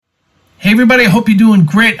Hey everybody, I hope you're doing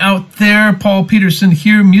great out there. Paul Peterson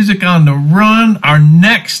here, Music on the Run. Our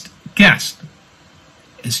next guest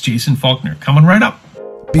is Jason Falkner, coming right up.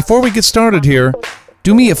 Before we get started here,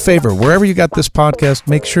 do me a favor. Wherever you got this podcast,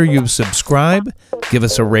 make sure you subscribe, give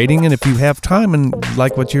us a rating, and if you have time and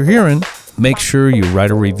like what you're hearing, make sure you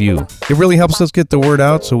write a review. It really helps us get the word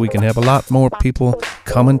out so we can have a lot more people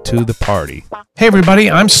coming to the party. Hey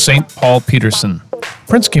everybody, I'm St. Paul Peterson.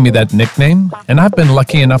 Prince gave me that nickname, and I've been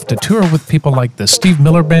lucky enough to tour with people like the Steve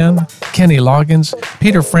Miller Band, Kenny Loggins,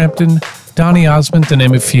 Peter Frampton, Donny Osmond, to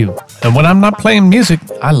name a few. And when I'm not playing music,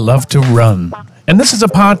 I love to run. And this is a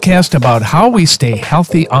podcast about how we stay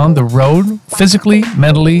healthy on the road, physically,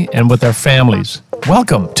 mentally, and with our families.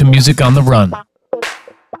 Welcome to Music on the Run.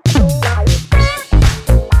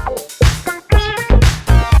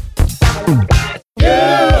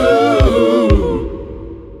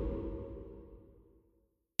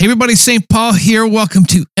 Hey everybody, St. Paul here. Welcome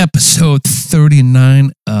to episode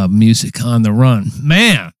 39 of Music on the Run.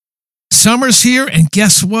 Man, summer's here, and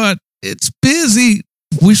guess what? It's busy.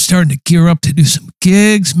 We're starting to gear up to do some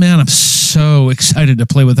gigs. Man, I'm so excited to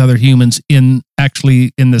play with other humans in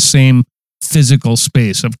the same physical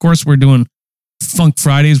space. Of course, we're doing Funk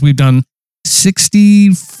Fridays. We've done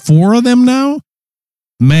 64 of them now.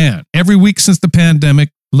 Man, every week since the pandemic,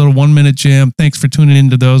 a little 1-minute jam. Thanks for tuning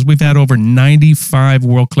into those. We've had over 95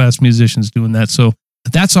 world-class musicians doing that. So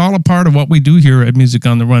that's all a part of what we do here at Music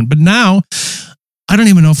on the Run. But now, I don't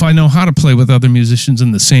even know if I know how to play with other musicians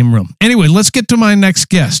in the same room. Anyway, let's get to my next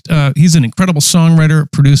guest. He's an incredible songwriter,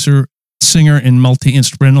 producer, singer, and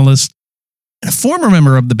multi-instrumentalist, and a former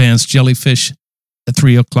member of the bands Jellyfish, The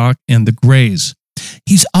 3 O'Clock, and The Grays.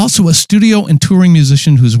 He's also a studio and touring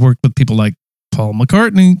musician who's worked with people like Paul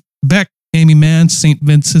McCartney, Beck, Amy Mann, St.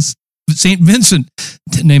 Vincent,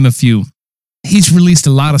 to name a few. He's released a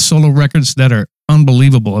lot of solo records that are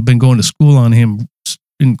unbelievable. I've been going to school on him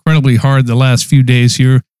incredibly hard the last few days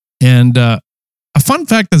here. And a fun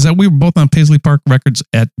fact is that we were both on Paisley Park Records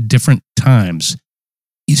at different times.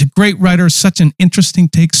 He's a great writer, such an interesting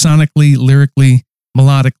take sonically, lyrically,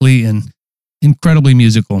 melodically, and incredibly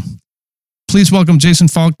musical. Please welcome Jason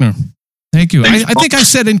Falkner. Thank you. I think I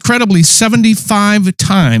said incredibly 75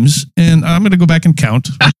 times, and I'm going to go back and count.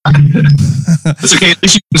 That's okay. At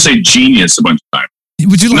least you can say genius a bunch of times.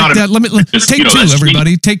 Would you like that? Let take two,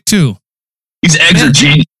 everybody. Genius. Take two. These eggs are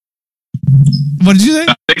genius. What did you say?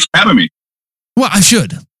 Thanks for having me. Well, I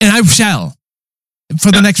should, and I shall.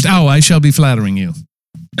 For the next hour, I shall be flattering you.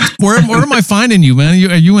 Where am I finding you, man?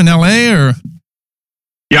 Are you in L.A. or?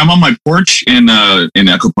 Yeah, I'm on my porch in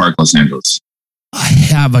Echo Park, Los Angeles. I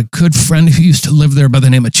have a good friend who used to live there by the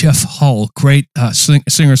name of Jeff Hull, great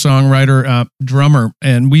singer-songwriter, drummer.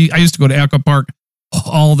 And I used to go to Echo Park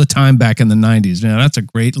all the time back in the 90s. Man, that's a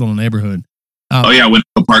great little neighborhood. When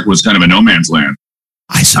Echo Park was kind of a no man's land.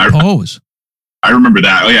 I suppose. I remember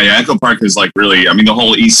that. Oh, yeah. Echo Park is like really, the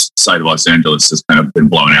whole east side of Los Angeles has kind of been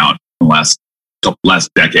blown out in the last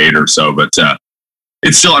decade or so. But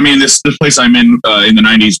it's still, this place I'm in the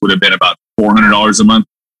 90s would have been about $400 a month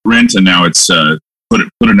rent, and now it's put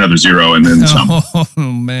another zero and then some. Oh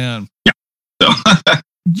man! Yeah. So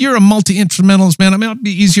you're a multi-instrumentalist, man. It'd be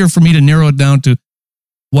easier for me to narrow it down to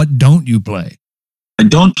what don't you play? I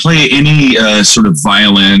don't play any sort of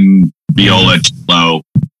violin, viola, cello,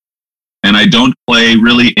 and I don't play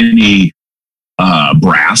really any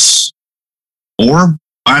brass. And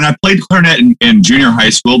I played clarinet in junior high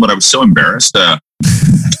school, but I was so embarrassed to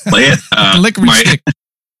play it. Stick.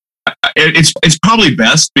 It's probably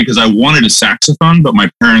best because I wanted a saxophone, but my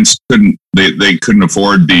parents couldn't. They couldn't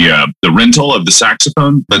afford the rental of the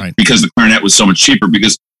saxophone, but right. Because the clarinet was so much cheaper,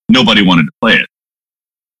 because nobody wanted to play it.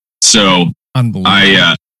 So I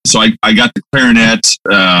got the clarinet,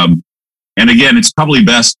 and again, it's probably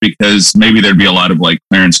best because maybe there'd be a lot of like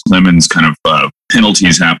Clarence Clemens kind of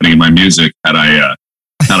penalties happening in my music had I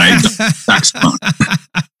saxophone.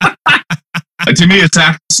 To me, a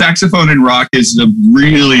saxophone in rock is a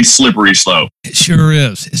really slippery slope. It sure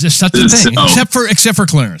is. Is there such a thing? Except for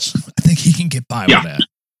Clarence. I think he can get by with that.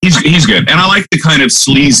 He's good. And I like the kind of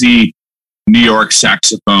sleazy New York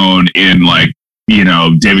saxophone in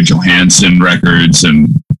David Johansen records and,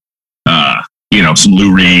 some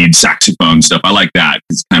Lou Reed saxophone stuff. I like that.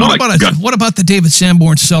 It's kind of what about the David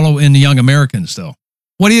Sanborn solo in The Young Americans, though?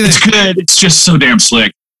 What do you think? It's good. It's just so damn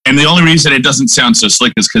slick. And the only reason it doesn't sound so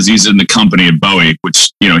slick is because he's in the company of Bowie,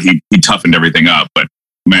 which, he toughened everything up. But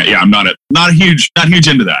man, yeah, I'm not huge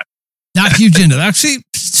into that. Not huge into that. See,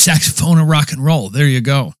 saxophone and rock and roll. There you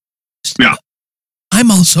go. Yeah. I'm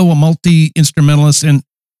also a multi-instrumentalist, and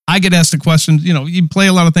I get asked the question, you play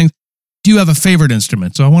a lot of things. Do you have a favorite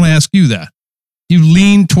instrument? So I want to ask you that. You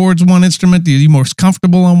lean towards one instrument? Are you more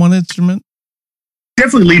comfortable on one instrument?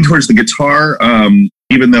 Definitely lean towards the guitar.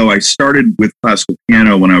 Even though I started with classical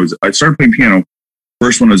piano I started playing piano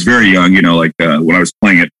first when I was very young, when I was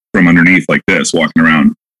playing it from underneath like this, walking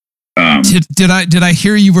around. Did I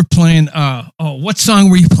hear you were playing, what song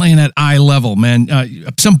were you playing at eye level, man?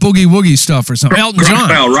 Some boogie woogie stuff or something. Elton John.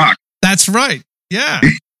 Crocodile Rock. That's right. Yeah.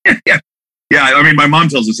 Yeah, I mean, my mom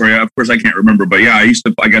tells the story. Of course, I can't remember, but yeah,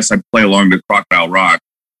 I guess I'd play along to Crocodile Rock.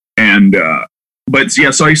 And,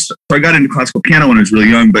 so I got into classical piano when I was really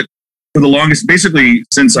young, but for the longest, basically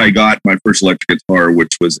since I got my first electric guitar,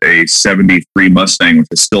 which was a 73 Mustang, which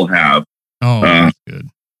I still have. Oh, that's good.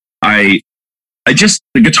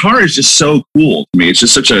 The guitar is just so cool to me. It's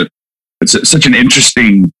just such an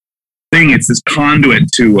interesting thing. It's this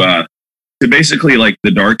conduit to basically like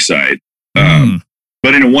the dark side,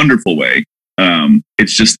 but in a wonderful way.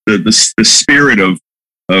 It's just the spirit of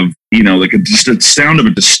like just a sound of a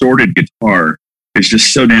distorted guitar is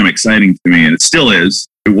just so damn exciting to me, and it still is.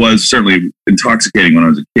 It was certainly intoxicating when I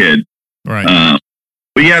was a kid. Right.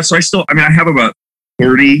 But yeah, so I have about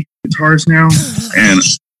 30 guitars now, and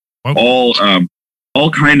all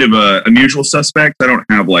kind of unusual suspects. I don't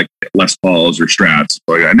have like Les Pauls or Strats.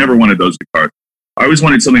 So I never wanted those guitars. I always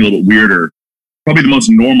wanted something a little bit weirder. Probably the most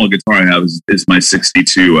normal guitar I have is my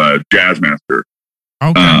 62 Jazzmaster.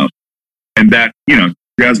 Okay. And that,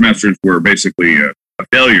 Jazzmasters were basically a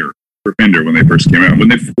failure for Fender when they first came out. When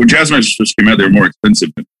Jazzmasters first came out, they were more expensive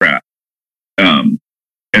than Strat.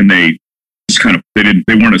 And they just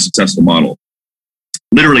they weren't a successful model.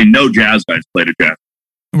 Literally no jazz guys played a jazz.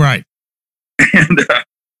 Right. And,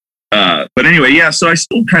 but anyway, yeah, so I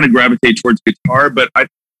still kind of gravitate towards guitar, but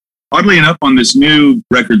oddly enough, on this new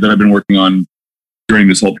record that I've been working on during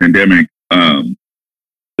this whole pandemic,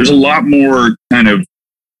 there's a lot more kind of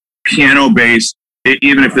piano-based,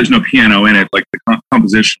 even if there's no piano in it, like the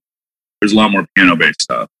composition, there's a lot more piano-based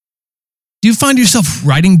stuff. Do you find yourself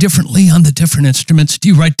writing differently on the different instruments? Do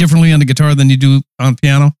you write differently on the guitar than you do on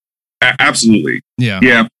piano? Absolutely. Yeah.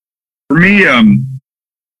 Yeah. For me, I'm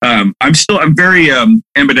very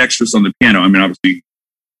ambidextrous on the piano. I mean, obviously,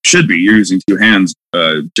 should be. You're using two hands,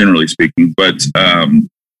 generally speaking. But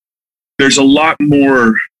there's a lot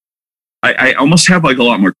more. I almost have like a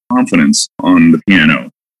lot more confidence on the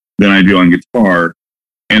piano than I do on guitar,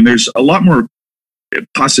 and there's a lot more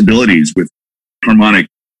possibilities with harmonic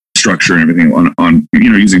structure and everything on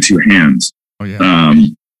using two hands. Oh yeah.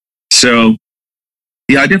 So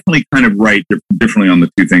yeah, I definitely kind of write differently on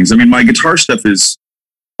the two things. I mean, my guitar stuff is,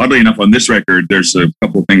 oddly enough, on this record, there's a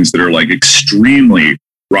couple of things that are like extremely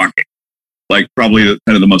rocking, like probably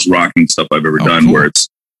kind of the most rocking stuff I've ever done, cool. Where it's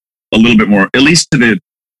a little bit more, at least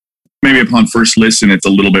maybe upon first listen, it's a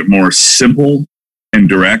little bit more simple and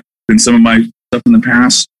direct than some of my stuff in the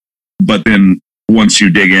past. But then once you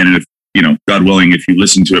dig in, and if, God willing, if you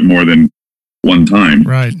listen to it more than one time,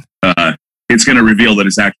 right, it's going to reveal that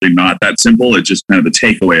it's actually not that simple. It's just kind of the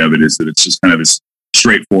takeaway of it is that it's just kind of this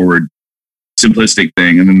straightforward, simplistic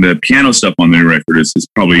thing. And then the piano stuff on the new record is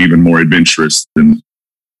probably even more adventurous than.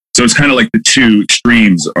 So it's kind of like the two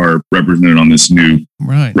extremes are represented on this new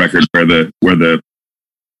record, where the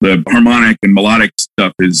harmonic and melodic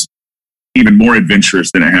stuff is even more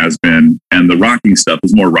adventurous than it has been, and the rocking stuff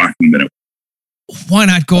is more rocking than it. Why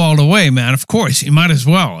not go all the way, man? Of course, you might as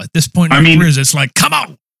well. At this point in our careers, it's like, come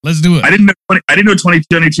on, let's do it. I didn't know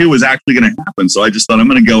 2022 was actually going to happen, so I just thought I'm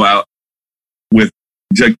going to go out with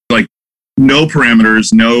like no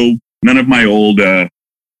parameters, none of my old, hey,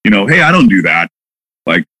 I don't do that.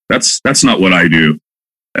 Like that's not what I do,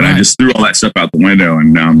 and I just threw all that stuff out the window,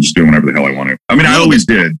 and now I'm just doing whatever the hell I want to. I mean, I always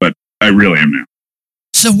did, but I really am now.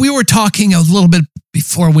 So we were talking a little bit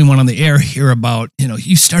before we went on the air here about,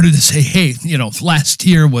 you started to say, hey, last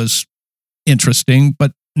year was interesting,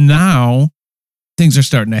 but now things are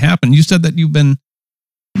starting to happen. You said that you've been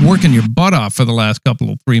working your butt off for the last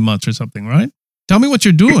couple of 3 months or something, right? Tell me what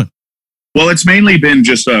you're doing. Well, it's mainly been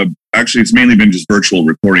just virtual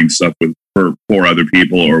recording stuff for other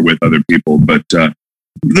people or with other people. But the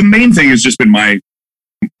main thing has just been my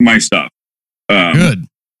stuff. Good.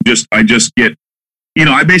 I just get,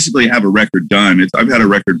 I basically have a record done. I've had a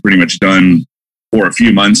record pretty much done for a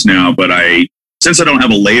few months now, but since I don't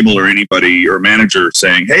have a label or anybody or manager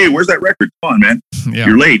saying, hey, where's that record? Come on, man. Yeah.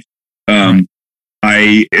 You're late.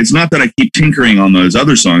 It's not that I keep tinkering on those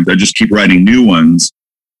other songs. I just keep writing new ones.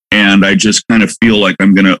 And I just kind of feel like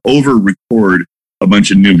I'm going to over-record a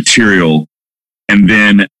bunch of new material. And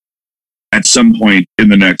then at some point in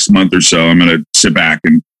the next month or so, I'm going to sit back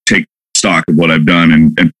and take stock of what I've done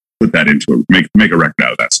and put that into it, make a record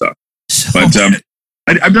out of that stuff. But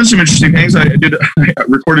I've done some interesting things. I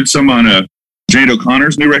recorded some on Sinead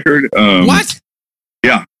O'Connor's new record. What?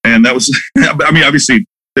 Yeah, and that was. I mean, obviously,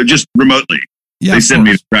 they're just remotely. Yeah, they send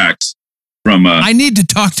me the tracks from. I need to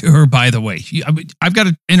talk to her. By the way, I've got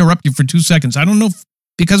to interrupt you for 2 seconds. I don't know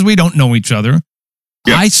because we don't know each other.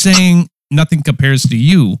 Yeah. I sang "Nothing Compares to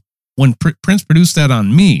You" when Prince produced that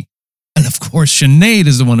on me, and of course, Sinead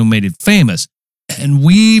is the one who made it famous. And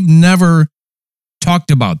we've never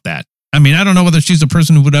talked about that. I mean, I don't know whether she's the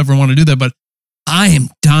person who would ever want to do that, but I am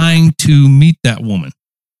dying to meet that woman.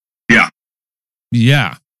 Yeah.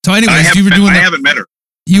 Yeah. So anyways, I haven't met her.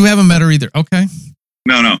 You haven't met her either. Okay.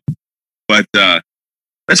 No. But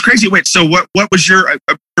that's crazy. Wait, so what was your,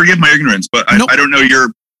 forgive my ignorance, but I don't know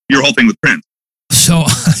your whole thing with Prince. So,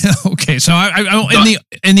 okay. So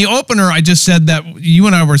in the opener, I just said that you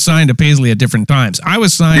and I were signed to Paisley at different times. I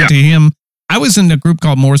was signed to him. I was in a group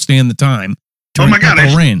called More Stay in the Time. Oh my God.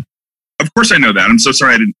 Rain. Of course I know that. I'm so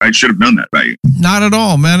sorry. I should have known that about you. Not at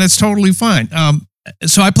all, man. It's totally fine.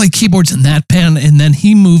 So I played keyboards in that band, and then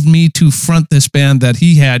he moved me to front this band that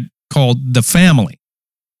he had called The Family.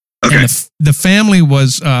 Okay. And the Family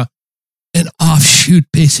was an offshoot,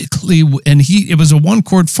 basically, and it was a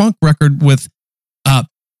one-chord funk record with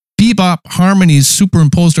bebop harmonies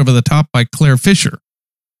superimposed over the top by Claire Fisher.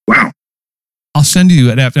 Wow. I'll send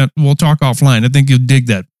you it after. We'll talk offline. I think you'll dig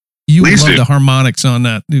that. You would love the harmonics on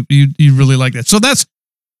that. You really like that. So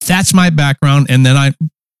that's my background. And then I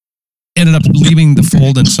ended up leaving the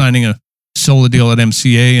fold and signing a solo deal at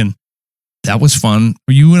MCA, and that was fun.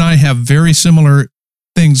 You and I have very similar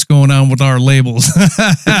things going on with our labels.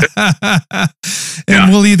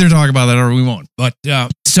 And we'll either talk about that or we won't. But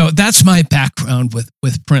so that's my background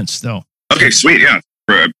with Prince, though. Okay, sweet. Yeah.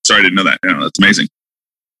 Sorry, I didn't know that. Yeah, that's amazing.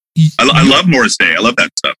 I love Morris Day. I love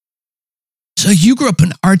that stuff. So you grew up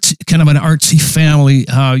in kind of an artsy family.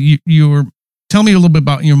 You were, tell me a little bit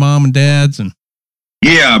about your mom and dad's and.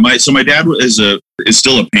 Yeah, my dad is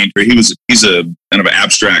still a painter. He's a kind of an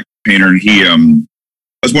abstract painter, and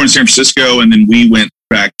I was born in San Francisco, and then we went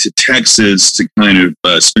back to Texas to kind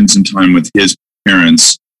of spend some time with his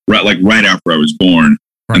parents right after I was born,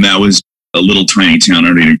 and that was a little tiny town.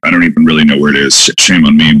 I don't even really know where it is. Shame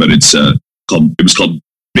on me, but it was called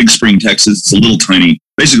Big Spring, Texas. It's a little tiny,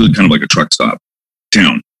 basically kind of like a truck stop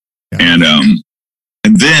town. Yeah.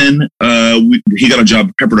 And then he got a job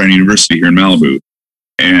at Pepperdine University here in Malibu.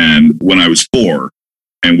 And when I was 4,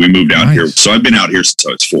 and we moved out here. So I've been out here since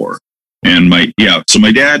I was 4. And so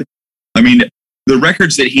my dad, I mean, the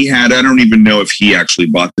records that he had, I don't even know if he actually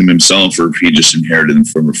bought them himself or if he just inherited them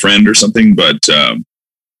from a friend or something. But the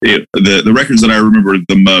records that I remember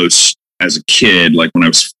the most as a kid, like when I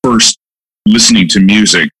was first listening to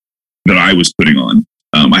music that I was putting on,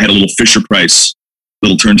 I had a little Fisher-Price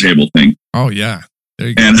little turntable thing. Oh yeah, there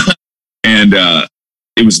you go. And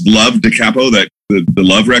it was Love Da Capo, that the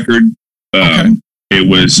Love record. It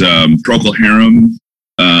was Procol Harum,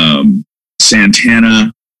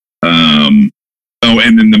 Santana.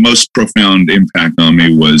 And then the most profound impact on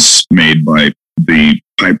me was made by the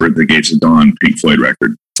Piper at the Gates of Dawn Pink Floyd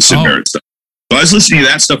record, the Syd Barrett stuff. So I was listening to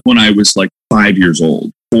that stuff when I was like 5 years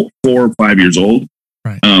old, 4 or 5 years old.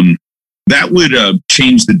 Right. That would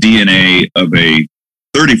change the DNA of a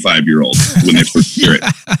 35-year-old when they first hear it.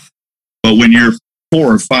 But when you're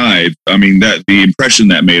 4 or 5, I mean, that the impression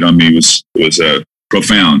that made on me was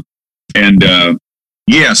profound. And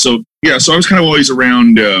so I was kind of always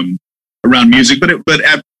around music, but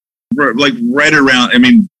at right around, I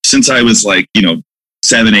mean, since I was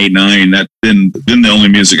 7, 8, 9, that then the only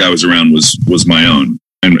music I was around was my own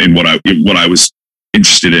and what I was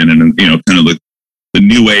interested in, and kind of the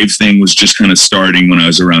new wave thing was just kind of starting when I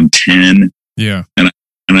was around 10. Yeah, and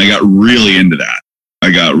I got really into that. I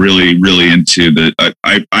got really, really into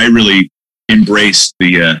I really embraced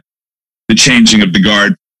the changing of the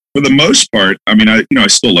guard for the most part. I mean, I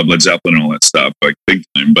still love Led Zeppelin and all that stuff, like big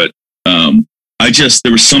time, but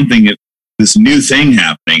there was something, this new thing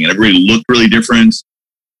happening, and everybody looked really different,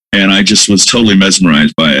 and I just was totally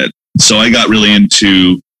mesmerized by it. So I got really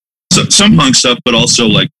into some punk stuff, but also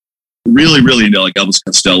really, really into Elvis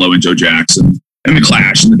Costello and Joe Jackson and the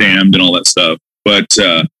Clash and the Damned and all that stuff. But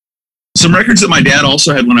some records that my dad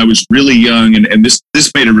also had when I was really young, and this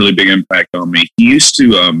made a really big impact on me. He used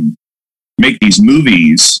to make these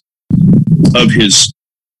movies of his.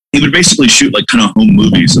 He would basically shoot kind of home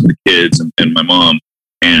movies of the kids and my mom,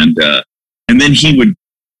 and then he would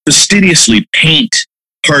fastidiously paint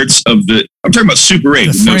parts of the. I'm talking about Super 8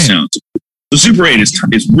 with no sound. The Super 8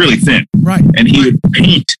 is really thin, right? And he would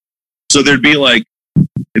paint. So there'd be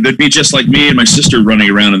just like me and my sister running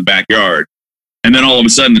around in the backyard, and then all of a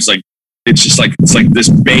sudden it's like this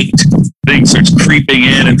baked thing starts creeping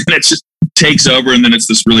in, and then it's just takes over, and then it's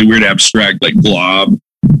this really weird abstract like blob,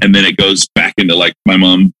 and then it goes back into like my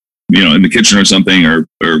mom, in the kitchen or something, or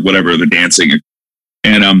whatever, the dancing.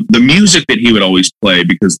 And the music that he would always play,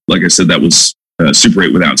 because like I said, that was Super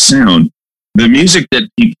 8 without sound. The music that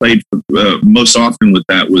he played most often with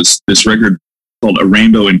that was this record called A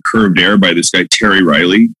Rainbow in Curved Air by this guy Terry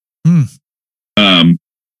Riley.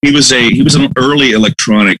 He was an early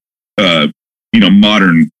electronic,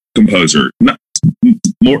 modern composer.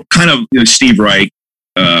 More kind of Steve Reich.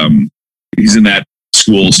 He's in that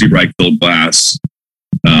school. Steve Reich, Philip Glass.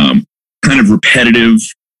 Kind of repetitive,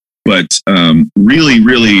 but really,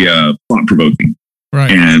 really thought provoking.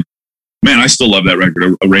 Right. And man, I still love that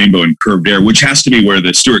record, A Rainbow in Curved Air, which has to be where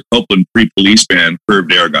the Stuart Copeland pre-Police band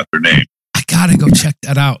Curved Air got their name. I gotta go check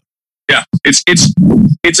that out. Yeah, it's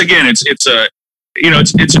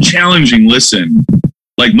a challenging listen,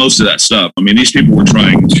 like most of that stuff. I mean, these people were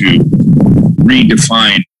trying to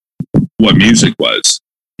redefine what music was.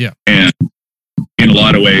 Yeah. And in a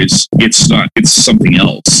lot of ways, it's something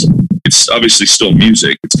else. It's obviously still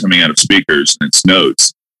music. It's coming out of speakers and it's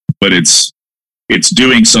notes, but it's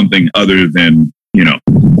doing something other than,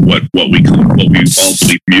 what we all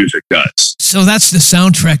believe music does. So that's the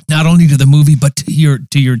soundtrack, not only to the movie, but to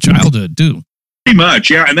your childhood too. Pretty much,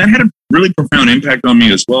 yeah. And that had a really profound impact on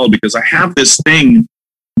me as well, because I have this thing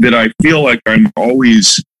that I feel like I'm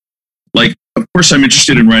always like, of course I'm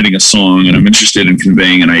interested in writing a song, and I'm interested in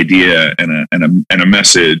conveying an idea and a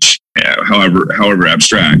message, however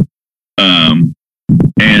abstract.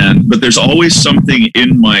 But there's always something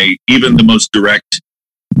in my, even the most direct,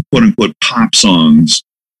 quote unquote, pop songs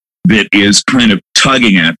that is kind of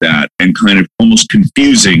tugging at that and kind of almost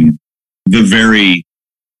confusing the very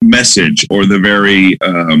message, or the very,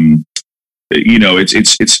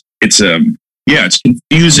 it's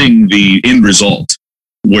confusing the end result,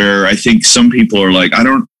 where I think some people are like, I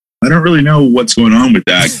don't really know what's going on with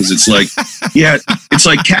that, because it's like, yeah, it's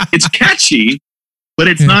like it's catchy, but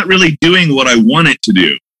it's not really doing what I want it to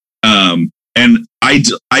do. And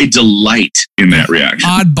I delight in that reaction.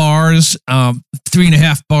 Odd bars,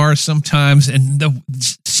 3.5 bars sometimes, and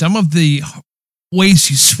some of the ways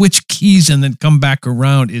you switch keys and then come back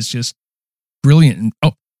around is just brilliant.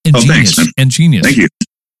 And genius. Thanks, and genius. Thank you.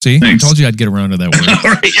 See, thanks. I told you I'd get around to that word.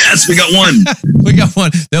 All right, yes, we got one. We got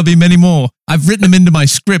one. There'll be many more. I've written them into my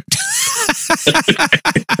script.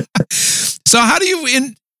 So how do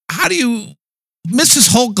you,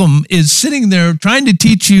 Mrs. Holcomb is sitting there trying to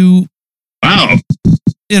teach you, wow,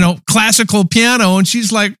 classical piano, and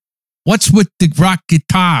she's like, "What's with the rock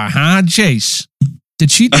guitar, huh, Jace?" Did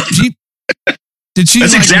she?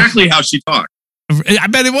 That's exactly how she talked. I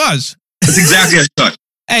bet it was. That's exactly how she talked.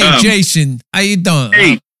 Hey, Jason, how you doing?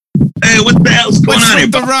 Hey, what the hell's going on here? What's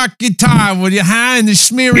with the rock guitar with your and the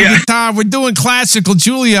smeary guitar? We're doing classical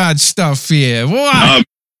Juilliard stuff here. What?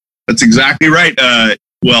 That's exactly right.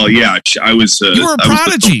 Well, yeah, I was. You were a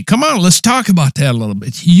prodigy. Come on, let's talk about that a little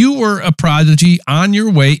bit. You were a prodigy on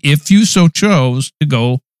your way, if you so chose, to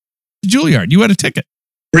go to Juilliard. You had a ticket.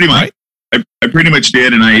 Pretty much. Right? I pretty much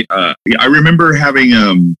did, and I remember having.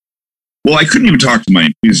 I couldn't even talk to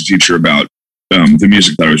my music teacher about the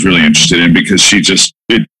music that I was really interested in, because it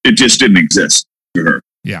just didn't exist for her.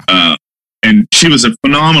 Yeah. And she was a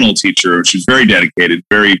phenomenal teacher. She was very dedicated,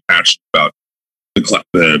 very passionate about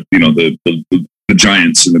the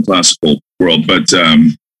giants in the classical world. But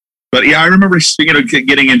yeah, I remember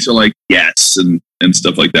getting into like Yes and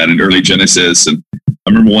stuff like that in early Genesis. And I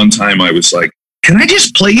remember one time I was like, "Can I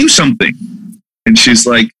just play you something?" And she's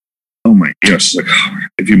like, "Oh my gosh!" She's like, "Oh,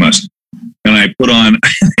 if you must." And I put on,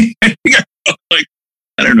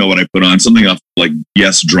 I don't know what I put on, something off like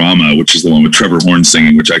Yes Drama, which is the one with Trevor Horn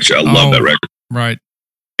singing, which actually I love that record. Right.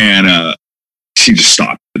 And she just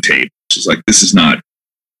stopped the tape. She's like, this is not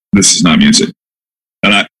music.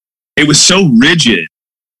 And it was so rigid,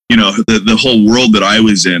 the whole world that I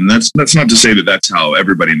was in. That's not to say that that's how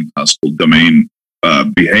everybody in the classical domain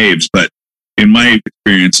behaves, but in my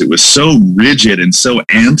experience, it was so rigid and so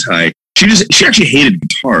anti. She actually hated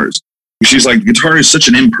guitars. She's like, guitar is such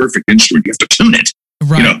an imperfect instrument. You have to tune it.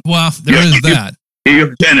 Right. Well, there is that.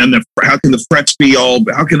 How can the frets be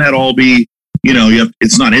how can that all be,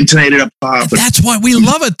 it's not intonated up top. That's why we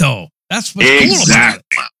love it, though. That's what's cool about it.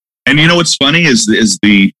 And what's funny is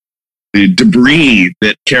the debris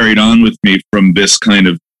that carried on with me from this kind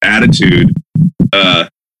of attitude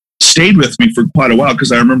stayed with me for quite a while.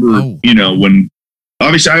 Because I remember, when,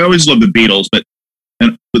 obviously I always loved the Beatles, but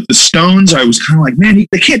the Stones, I was kind of like, man,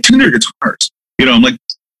 they can't tune their guitars. I'm like,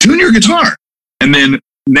 tune your guitar. And then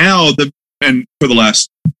now and for the last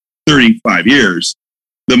 35 years,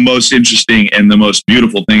 the most interesting and the most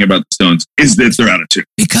beautiful thing about the Stones is that they're out of tune.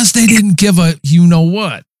 Because they didn't give a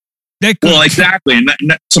what. Well, exactly. And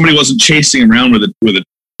somebody wasn't chasing around with a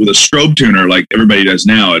strobe tuner like everybody does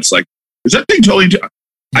now. It's like, is that thing totally?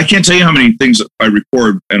 I can't tell you how many things I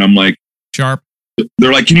record, and I'm like, sharp.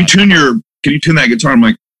 They're like, can you tune that guitar? I'm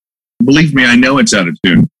like, believe me, I know it's out of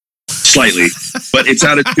tune slightly, but it's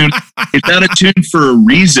out of tune. It's out of tune for a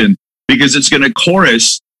reason, because it's going to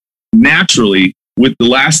chorus naturally with the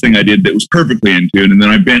last thing I did that was perfectly in tune. And then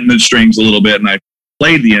I bent the strings a little bit and I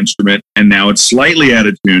played the instrument, and now it's slightly out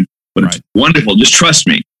of tune, but it's wonderful. Just trust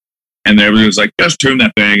me. And everybody was like, just tune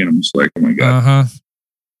that thing. And I'm just like, oh my God.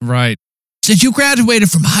 Right. Since you graduated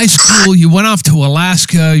from high school, you went off to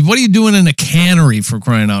Alaska. What are you doing in a cannery, for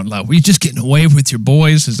crying out loud? Were you just getting away with your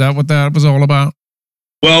boys? Is that what that was all about?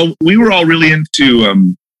 Well, we were all really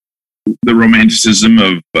into the romanticism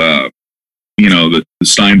of, the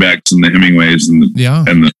Steinbecks and the Hemingways and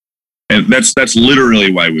that's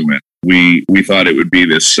literally why we went. We thought it would be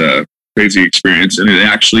this crazy experience, and it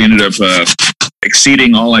actually ended up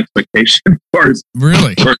exceeding all expectations as far as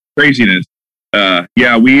craziness.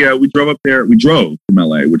 We drove up there. We drove from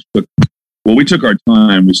LA, we took our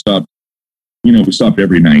time. We stopped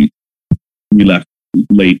every night. We left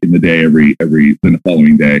late in the day the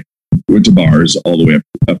following day. We went to bars all the way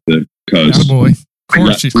up the coast. Oh boy. Of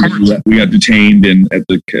course. We got detained at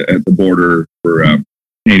the border for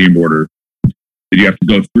Canadian border that you have to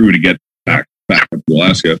go through to get back up to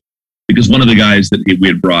Alaska, because one of the guys that we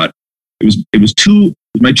had brought, it was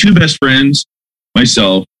my two best friends,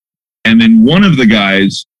 myself, and then one of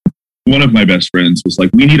my best friends was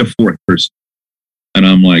like, we need a fourth person. And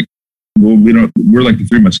I'm like, well, we're like the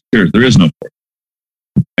Three Musketeers. There is no fourth.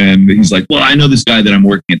 And he's like, well, I know this guy that I'm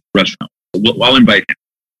working at the restaurant. So I'll invite him.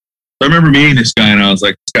 So I remember meeting this guy, and I was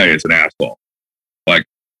like, this guy is an asshole. Like,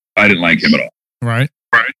 I didn't like him at all. Right.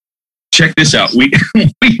 Check this out. We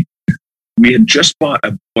had just bought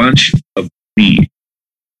a bunch of weed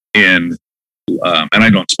and I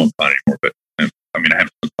don't smoke pot anymore, but I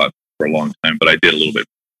haven't smoked pot for a long time, but I did a little bit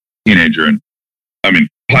teenager. And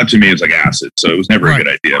pot to me is like acid, so it was never a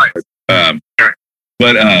good idea.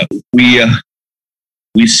 But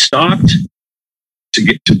we stopped to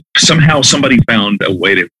get to, somehow somebody found a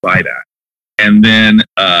way to buy that. And then,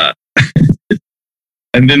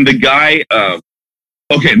 and then the guy,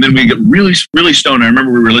 and then we get really, really stoned. I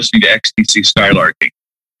remember we were listening to XTC Skylarking,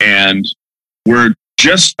 and we're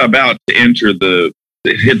just about to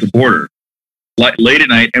hit the border late at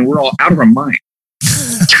night, and we're all out of our mind.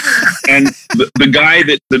 And the guy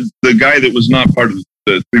that was not part of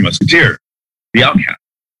the Three Musketeers, the outcast,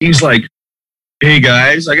 he's like, hey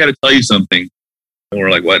guys, I got to tell you something. And we're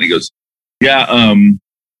like, what? And he goes, yeah, I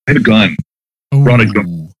had a gun. Brought a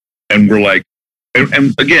gun. And we're like,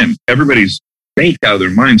 and again, everybody's baked out of their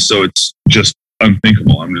minds, so it's just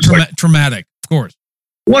unthinkable. I'm just like, traumatic, of course.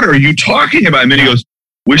 What are you talking about? And then he goes,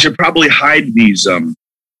 we should probably hide these.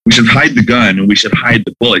 We should hide the gun, and we should hide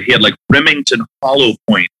the bullet. He had like Remington hollow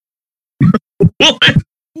point bullet.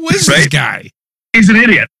 Who is this guy? He's an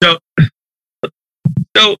idiot. So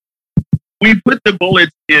we put the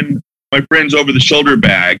bullets in my friend's over the shoulder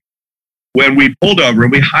bag. When we pulled over,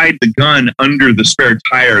 and we hide the gun under the spare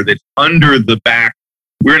tire that's under the back.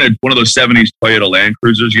 We're in one of those 70s Toyota Land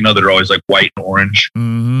Cruisers, that are always like white and orange.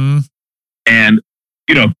 Mm-hmm. And,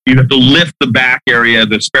 you have to lift the back area,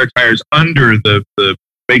 the spare tires under the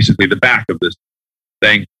basically the back of this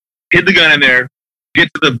thing. Hid the gun in there, get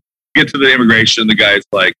to the immigration. The guy's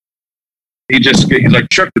like, he's like,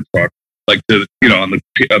 check the truck, like on the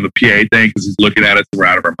PA thing, because he's looking at us, we're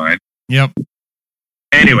out of our mind. Yep.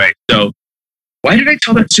 Anyway, so why did I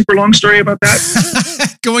tell that super long story about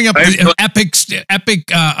that? Going up the epic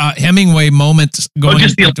Hemingway moments.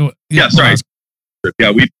 Sorry.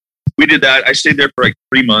 Yeah, we did that. I stayed there for like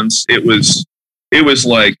 3 months. It was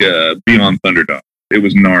like beyond Thunderdome. It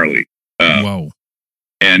was gnarly. Whoa.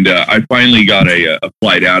 And I finally got a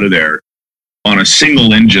flight out of there on a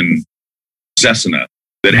single engine Cessna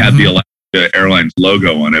that had the Alaska Airlines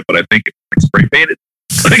logo on it, but I think it was spray painted.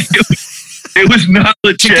 Like, it was not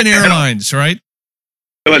legit. Chicken Airlines, right?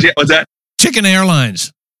 What's that? Chicken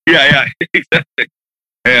Airlines. Yeah, exactly.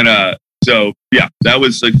 And so that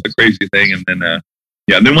was a crazy thing. And then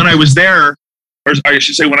and then when I was there, or I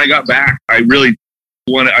should say when I got back, I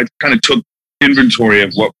kind of took inventory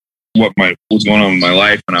of what was going on in my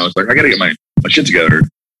life, and I was like, I got to get my shit together.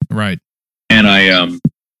 Right. And I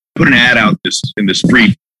put an ad out in this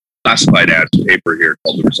free classified ad paper here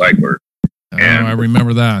called The Recycler. And I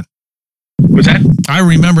remember that. What's that? I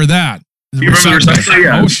remember that. You remember The Recycler?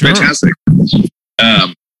 Yeah, sure. Fantastic.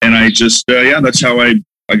 And I just, that's how I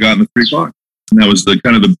got in the 3 o'clock. And that was the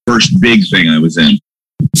kind of the first big thing I was in.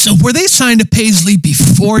 So were they signed to Paisley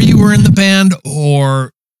before you were in the band,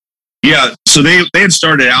 or? Yeah, so they had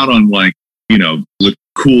started out on like, you know, the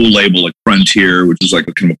cool label like Frontier, which is like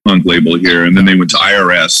a kind of a punk label here, and then they went to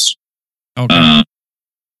IRS. Okay.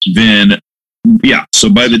 Then, yeah, so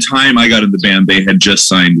by the time I got in the band, they had just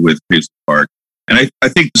signed with Paisley Park. And I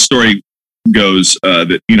think the story goes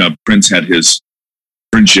that, you know, Prince had his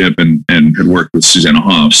friendship and had worked with Susanna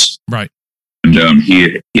Hoffs. Right. And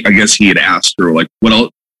I guess he had asked her, like,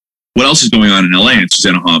 what else is going on in LA? And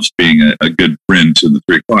Susanna Hoffs, being a good friend to the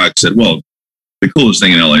 3 o'clock, said, well, the coolest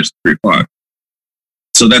thing in LA is the 3 o'clock.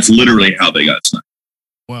 So that's literally how they got signed.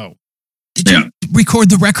 Wow. Did you record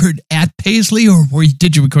the record at Paisley, or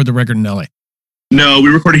did you record the record in LA? No, we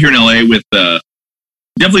recorded here in LA with,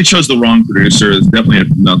 definitely chose the wrong producer. It's definitely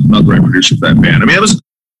not the right producer for that band. I mean, it was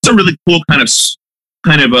a really cool kind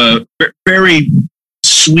of a very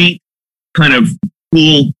sweet, kind of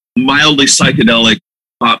cool, mildly psychedelic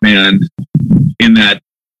pop band in that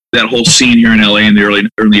whole scene here in LA in the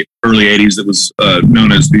early 80s that was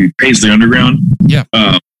known as the Paisley Underground. Yeah.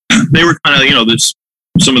 They were kind of, you know,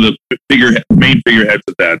 some of the main figureheads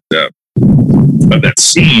of that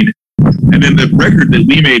scene. And then the record that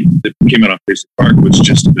we made that came out on Paisley Park was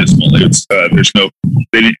just abysmal. It's the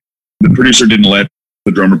producer didn't let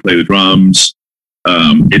the drummer play the drums.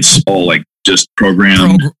 It's all like just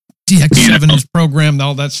programmed. DX7 is programmed,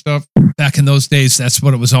 all that stuff. Back in those days, that's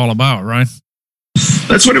what it was all about, right?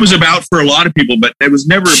 That's what it was about for a lot of people, but it was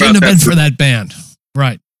never Shouldn't have been for that band,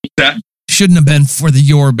 right? That shouldn't have been for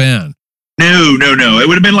your band. No. It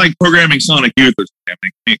would have been like programming Sonic Youth or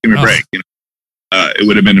something. Give me a break. You know, it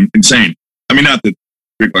would have been insane. I mean, not that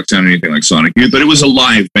 3 o'clock sounded anything like Sonic Youth, but it was a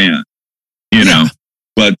live band. You know,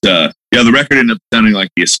 but the record ended up sounding like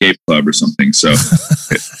the Escape Club or something. So,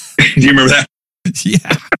 do you remember that?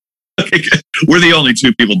 Yeah. We're the only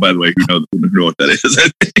two people, by the way, who know what that is.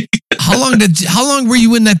 How long were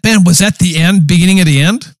you in that band? Was that the end, beginning of the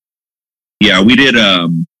end? Yeah, we did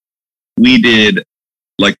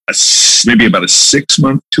like maybe about a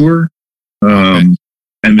 6-month tour. And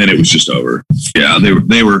then it was just over. Yeah,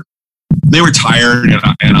 they were tired,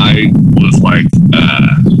 and I was like,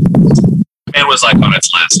 man was like on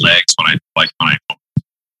its last legs when I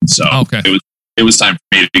so it was time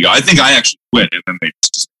for me to go. I think I actually quit, and then they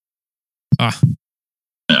just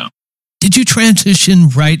yeah. Did you transition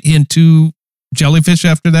right into Jellyfish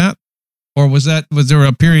after that, or was there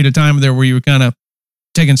a period of time there where you were kind of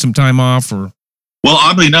taking some time off? Or well,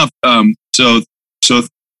 oddly enough, so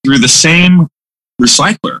through the same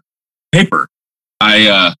recycler paper,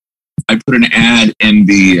 I put an ad in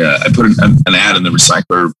the an ad in the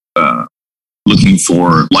recycler looking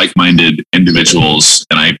for like-minded individuals,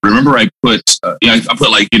 and I remember I put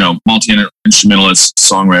like, you know, multi-instrumentalist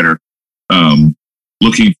songwriter,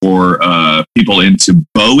 looking for people into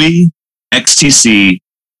Bowie, XTC,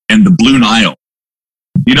 and the Blue Nile.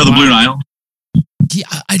 You know the Blue Nile? Yeah,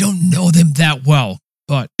 I don't know them that well,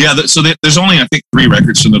 but yeah. So there's only, I think, 3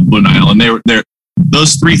 records from the Blue Nile, and they're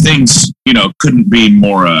those 3 things, you know, couldn't be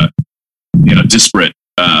more disparate.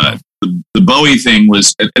 The Bowie thing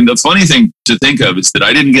was, and the funny thing to think of is that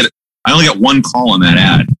I only got 1 call on that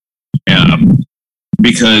ad,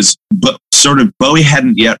 because sort of Bowie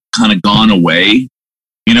hadn't yet kind of gone away.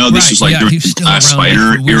 You know, this was like during the Glass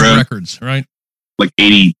Spider era, records, right? Like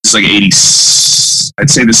 80. It's like 80. I'd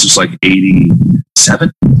say this was like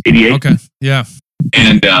 87, 88. Okay, yeah.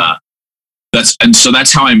 And so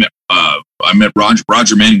that's how I met Roger.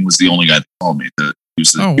 Roger Manning was the only guy that called me. He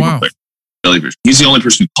was the wow. Jellyfish. He's the only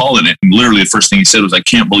person who called in it, and literally the first thing he said was, "I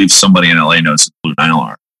can't believe somebody in LA knows who Blue Nile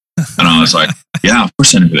are." And I was like, "Yeah, of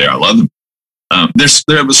course I know who they are. I love them."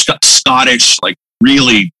 There was Scottish, like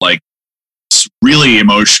really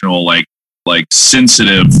emotional, like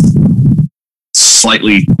sensitive,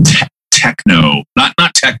 slightly techno, not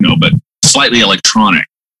techno, but slightly electronic,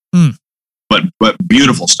 but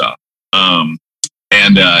beautiful stuff.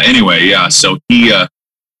 Anyway, yeah. So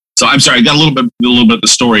so I'm sorry, I got a little bit of the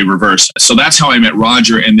story reversed. So that's how I met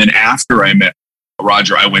Roger, and then after I met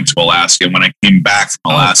Roger, I went to Alaska. And when I came back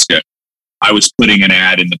from Alaska, I was putting an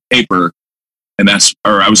ad in the paper, and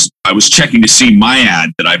I was checking to see my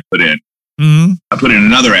ad that I put in. Mm-hmm. I put in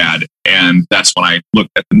another ad, and that's when I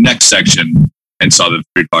looked at the next section and saw the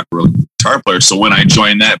 3 o'clock guitar player. So when I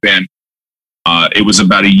joined that band, it was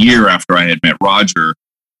about a year after I had met Roger.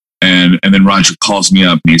 And then Roger calls me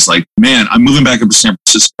up, and he's like, "Man, I'm moving back up to San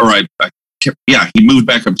Francisco." He moved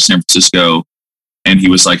back up to San Francisco, and he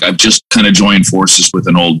was like, "I've just kind of joined forces with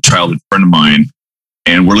an old childhood friend of mine,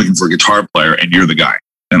 and we're looking for a guitar player, and you're the guy."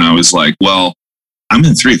 And I was like, "Well, I'm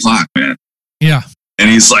in 3 o'clock, man." Yeah. And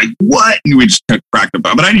he's like, what? And we just cracked up.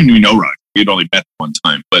 But I didn't even know Roger. We had only met one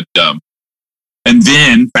time. But, and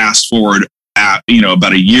then fast forward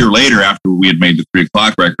about a year later after we had made the 3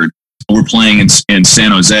 o'clock record, we're playing in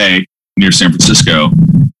San Jose near San Francisco.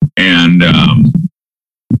 And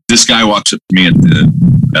this guy walks up to me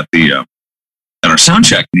at our sound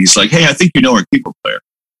check, and he's like, hey, I think you know our keyboard player.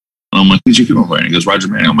 And I'm like, who's your keyboard player? And he goes, Roger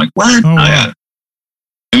Manning. I'm like, what? Oh, wow. Yeah.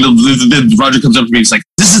 And the Roger comes up to me. He's like,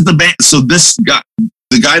 this is the band. So this guy,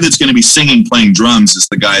 the guy that's going to be singing, playing drums, is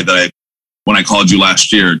the guy that when I called you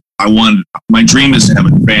last year, my dream is to have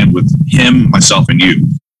a band with him, myself, and you,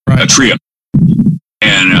 a trio.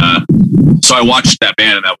 And so I watched that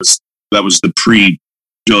band, and that was the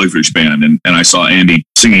pre-Jellyfish band, and I saw Andy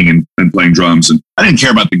singing and playing drums, and I didn't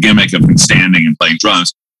care about the gimmick of him standing and playing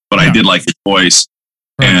drums, but I did like his voice,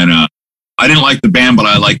 and I didn't like the band, but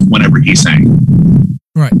I liked whenever he sang.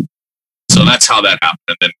 Right. So that's how that happened,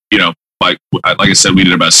 and then like I said, we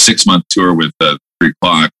did about a 6-month tour with 3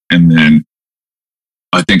 o'clock, and then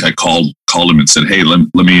I think I called him and said, hey,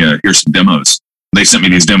 let me hear some demos. They sent me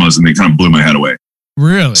these demos, and they kind of blew my head away.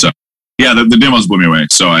 Really? So, yeah, the demos blew me away.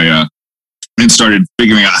 So I then started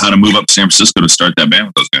figuring out how to move up to San Francisco to start that band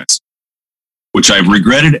with those guys, which I've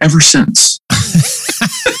regretted ever since.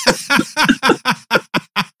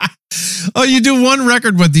 Oh, you do one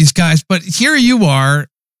record with these guys, but here you are,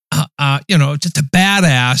 just a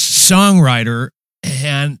badass songwriter.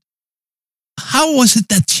 And how was it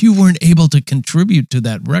that you weren't able to contribute to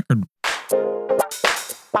that record?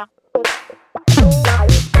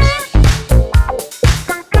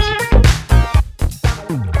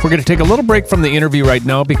 We're going to take a little break from the interview right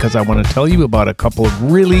now because I want to tell you about a couple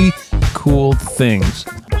of really cool things.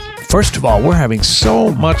 First of all, we're having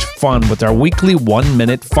so much fun with our weekly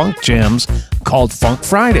 1-minute funk jams called Funk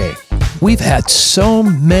Friday. We've had so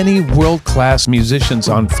many world-class musicians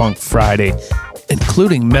on Funk Friday,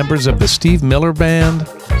 including members of the Steve Miller Band,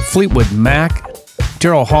 Fleetwood Mac,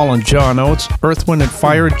 Daryl Hall and John Oates, Earth, Wind &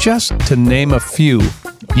 Fire, just to name a few.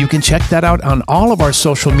 You can check that out on all of our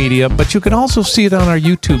social media, but you can also see it on our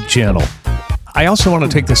YouTube channel. I also want to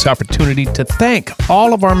take this opportunity to thank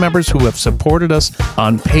all of our members who have supported us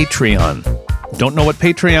on Patreon. Don't know what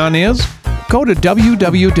Patreon is? Go to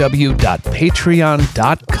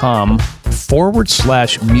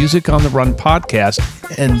www.patreon.com/Music on the Run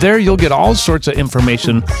podcast, and there you'll get all sorts of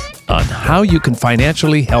information on how you can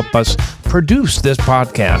financially help us produce this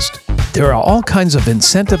podcast. There are all kinds of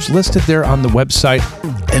incentives listed there on the website,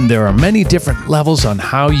 and there are many different levels on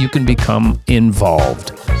how you can become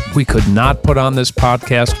involved. We could not put on this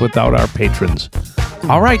podcast without our patrons.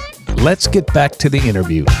 All right, let's get back to the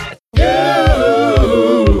interview.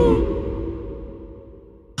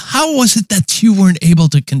 How was it that you weren't able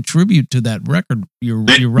to contribute to that record? They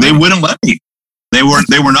wouldn't let me. They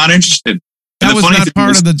were not interested. That was not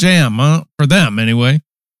part of the jam, huh? For them, anyway.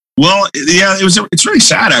 Well, yeah, it's really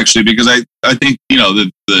sad actually, because I think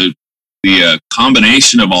the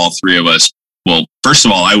combination of all three of us. Well, first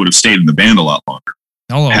of all, I would have stayed in the band a lot longer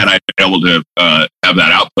had I been able to have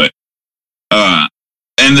that output, and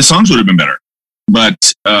the songs would have been better. But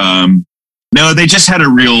no, they just had a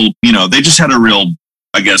real,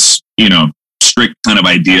 I guess, strict kind of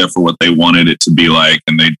idea for what they wanted it to be like,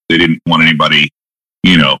 and they didn't want anybody,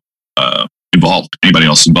 anybody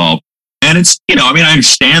else involved. And it's, I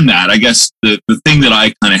understand that. I guess the thing that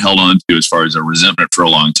I kind of held on to as far as a resentment for a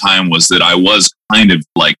long time was that I was kind of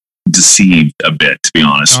like deceived a bit, to be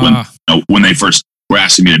honest, when they first were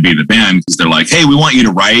asking me to be the band, because they're like, hey, we want you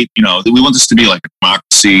to write, we want this to be like a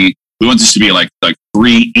democracy. We want this to be like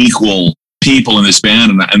 3 equal people in this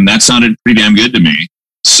band. And that sounded pretty damn good to me.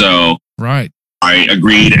 So I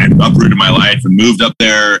agreed and uprooted my life and moved up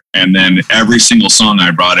there. And then every single song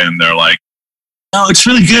I brought in, they're like, no, it's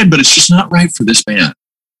really good, but it's just not right for this band.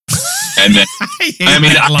 And then,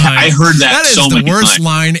 I heard that so many times. That is the worst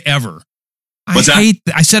line ever. What's that?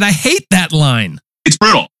 I said, I hate that line. It's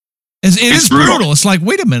brutal. It is brutal. It's like,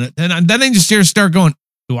 wait a minute. And then they just start going,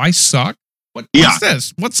 do I suck? What's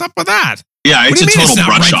this? What's up with that? Yeah, it's a total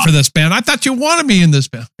brush off for this band. I thought you wanted me in this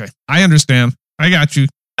band. Okay, I understand. I got you.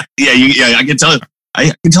 Yeah, I can tell.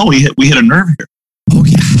 I can tell we hit a nerve here. Oh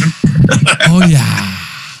yeah. Oh yeah.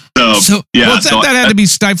 So yeah, that had to be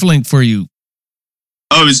stifling for you.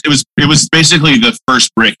 Oh, it was basically the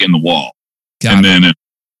first brick in the wall, then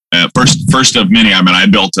first of many. I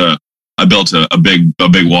built a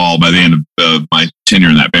big wall by the end of my tenure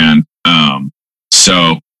in that band.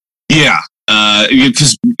 So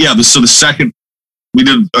the second we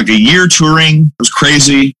did like a year touring. It was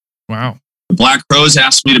crazy. Wow. The Black Crowes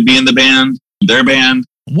asked me to be in the band, their band.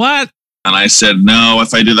 What? And I said, no,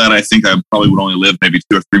 if I do that, I think I probably would only live maybe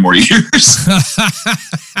 2 or 3 more years.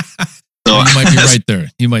 So you might be right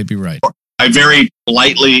there. You might be right. I very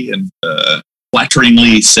politely and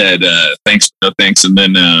flatteringly said, thanks, no thanks. And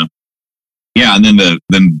then, and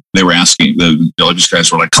then they were asking, the Delugis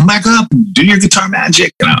guys were like, come back up and do your guitar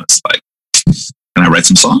magic. And I was like, can I write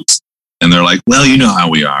some songs? And they're like, well, you know how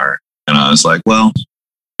we are. And I was like, well,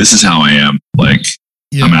 this is how I am. Like,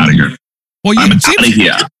 I'm out of here. Well, I'm out of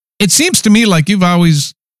here. It seems to me like you've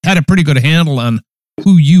always had a pretty good handle on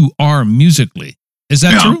who you are musically. Is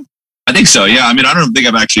that true? I think so. Yeah. I mean, I don't think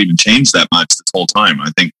I've actually even changed that much this whole time.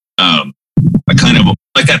 I think I kind of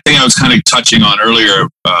like that thing I was kind of touching on earlier.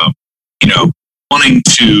 Wanting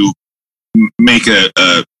to make a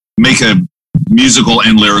musical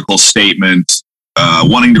and lyrical statement.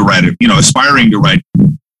 Wanting to write aspiring to write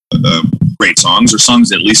great songs or songs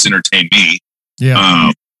that at least entertain me.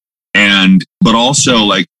 Yeah. But also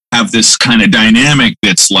like have this kind of dynamic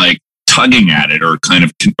that's like tugging at it or kind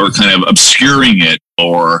of obscuring it,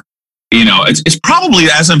 or it's probably,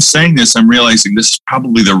 as I'm saying this, I'm realizing this is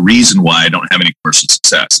probably the reason why I don't have any commercial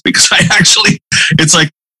success, because it's like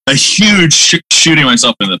a huge shooting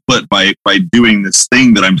myself in the foot by doing this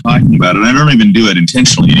thing that I'm talking about, and I don't even do it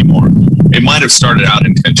intentionally anymore. It might have started out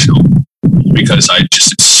intentional because I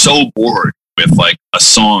just am so bored with like a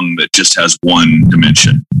song that just has one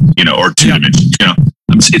dimension, or two dimensions.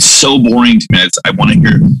 It's so boring to me. I want to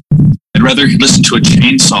hear. I'd rather listen to a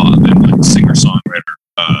chainsaw than like a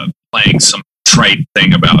singer-songwriter playing some trite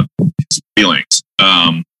thing about his feelings.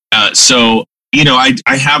 So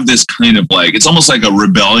I have this kind of like, it's almost like a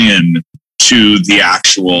rebellion to the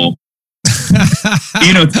actual.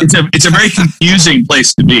 It's a very confusing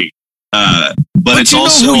place to be. But it's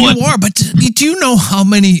also who you are. But do you know how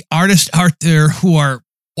many artists out there who are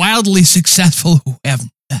wildly successful who have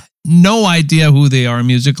no idea who they are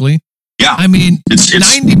musically? Yeah, I mean, it's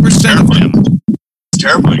 90% of them. It's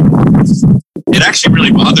terrifying. It actually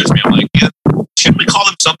really bothers me. I'm like, shouldn't we call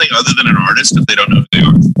them something other than an artist if they don't know who they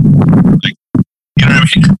are? Like, you know what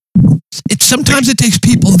I mean? Sometimes it takes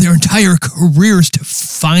people their entire careers to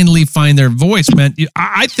finally find their voice, man.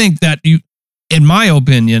 I think that in my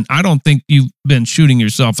opinion, I don't think you've been shooting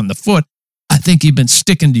yourself in the foot. I think you've been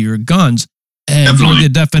sticking to your guns, and you're the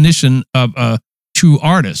definition of a true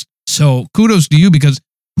artist. So kudos to you, because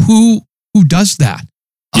who does that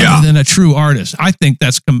other than a true artist? I think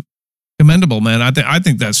that's commendable, man. I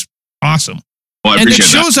think that's awesome. Well, and it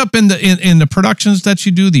shows up in the productions that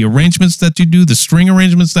you do, the arrangements that you do, the string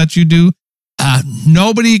arrangements that you do.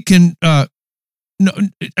 Nobody can. No,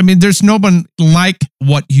 I mean, there's no one like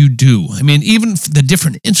what you do. I mean, even the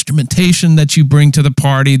different instrumentation that you bring to the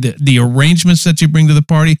party, the arrangements that you bring to the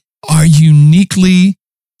party are uniquely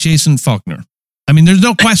Jason Falkner. I mean, there's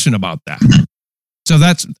no question about that. So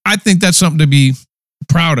I think that's something to be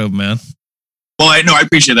proud of, man. Well, I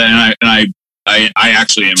appreciate that, and I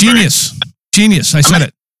actually am genius. I said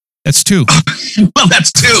it. That's 2. Well,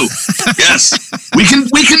 that's 2. Yes, we can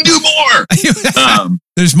do more.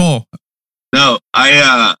 There's more. No,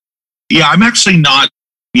 I'm actually not,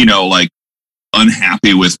 like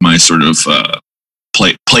unhappy with my sort of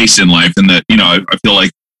place in life, and that I feel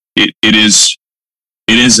like it is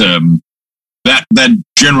that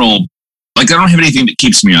general, like I don't have anything that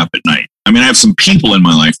keeps me up at night. I mean, I have some people in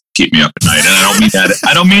my life that keep me up at night, and I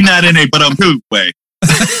don't mean that in a but way.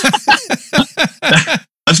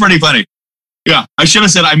 That's pretty funny. Yeah, I should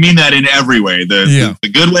have said I mean that in every way, the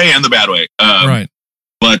good way and the bad way. Right.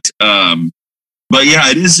 But yeah,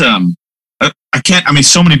 it is. I can't. I mean,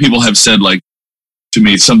 so many people have said like to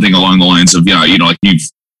me something along the lines of,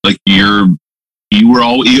 like you were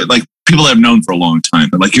all like people that I've known for a long time.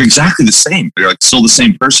 They're like, you're exactly the same. You're like still the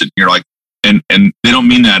same person. You're like, and they don't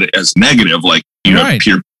mean that as negative, like have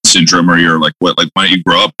peer syndrome, or you're like, what, like why don't you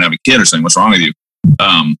grow up and have a kid or something? What's wrong with you?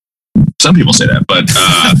 Some people say that, but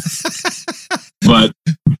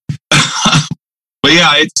but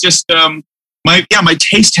yeah, it's just my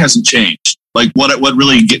taste hasn't changed. Like what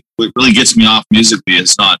really gets me off musically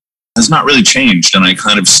has not really changed, and I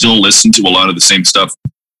kind of still listen to a lot of the same stuff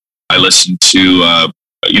I listened to. I've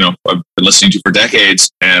been listening to for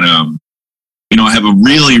decades, and I have a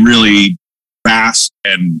really, really vast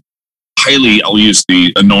and highly, I'll use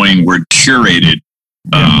the annoying word, curated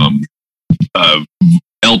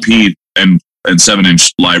LP and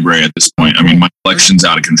 7-inch library at this point. I mean, my collection's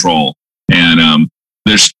out of control, and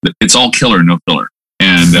it's all killer, no filler.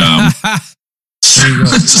 And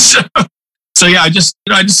so yeah, I just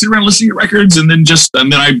sit around listening to records, and then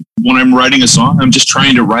when I'm writing a song, I'm just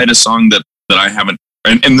trying to write a song that I haven't,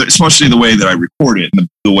 and especially the way that I record it and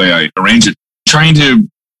the way I arrange it,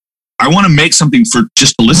 I want to make something for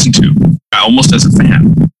just to listen to, almost as a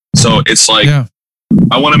fan. So it's like,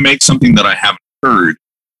 I want to make something that I haven't heard.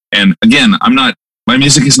 And again, my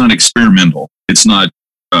music is not experimental. It's not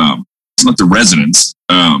the Residents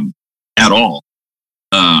at all.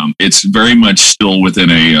 It's very much still within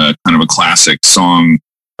a kind of a classic song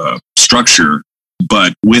structure,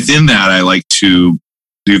 but within that, I like to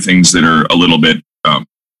do things that are a little bit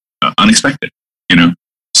unexpected, you know.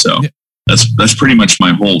 So that's pretty much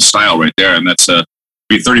my whole style right there, and that's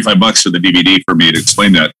be $35 for the DVD for me to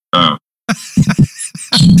explain that.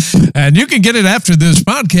 And you can get it after this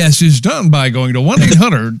podcast is done by going to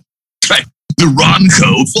 1-800. Right, the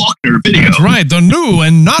Ronco Faulkner video. That's right, the new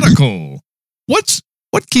and nautical. What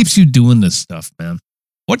keeps you doing this stuff, man?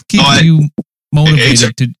 What keeps you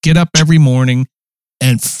motivated to get up every morning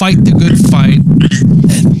and fight the good fight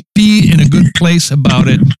and be in a good place about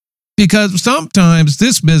it? Because sometimes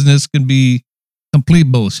this business can be complete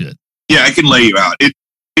bullshit. Yeah, I can lay you out.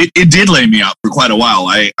 It did lay me out for quite a while.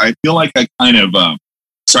 I feel like I kind of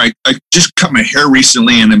I just cut my hair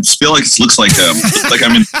recently, and I feel like it looks like I'm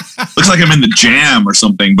in the Jam or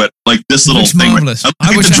something. But like this little thing, marvelous.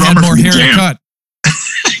 I wish I had more hair to cut.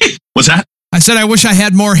 What's that? I said I wish I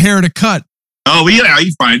had more hair to cut. Oh yeah,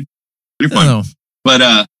 you're fine. You're fine.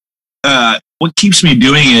 But what keeps me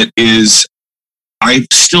doing it is I'm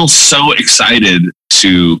still so excited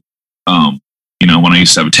to when I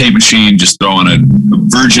used to have a tape machine, just throw on a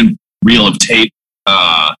virgin reel of tape.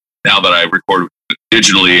 Now that I record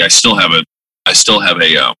digitally, I still have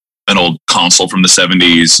an old console from the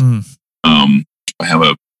 70s. I have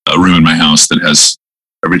a room in my house that has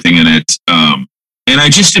everything in it. And I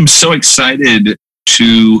just am so excited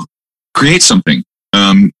to create something.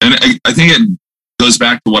 And I think it goes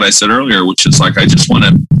back to what I said earlier, which is like, I just want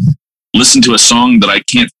to listen to a song that I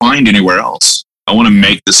can't find anywhere else. I want to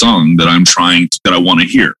make the song that I want to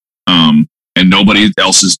hear. And nobody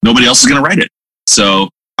else is going to write it. So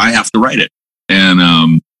I have to write it. And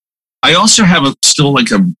I also have still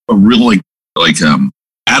like a real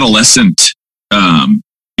adolescent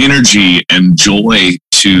energy and joy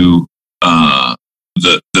to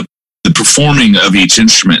the performing of each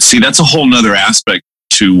instrument. See, that's a whole nother aspect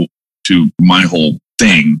to my whole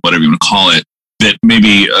thing, whatever you want to call it, that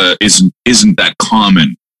maybe isn't that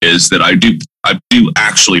common, is that I do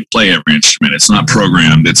actually play every instrument. It's not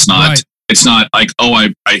programmed. It's not. Right. It's not like,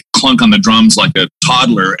 I clunk on the drums like a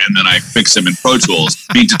toddler and then I fix them in Pro Tools,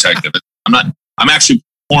 Beat Detective. I'm actually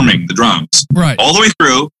performing the drums all the way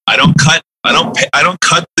through. I don't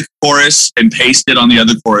cut the chorus and paste it on the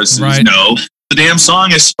other choruses. Right. No, the damn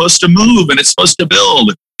song is supposed to move and it's supposed to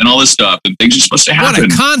build and all this stuff and things are supposed to happen.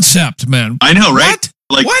 What a concept, man. I know, right? What?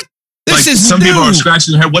 Like, what? This is some new. People are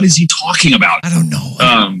scratching their head. What is he talking about? I don't know.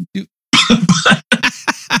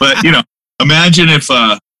 But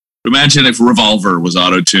imagine if Revolver was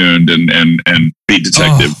auto-tuned and Beat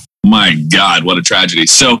Detective. Oh. My God, what a tragedy.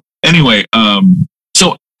 So anyway,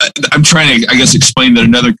 so I'm trying to, I guess, explain that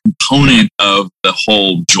another component of the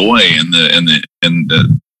whole joy and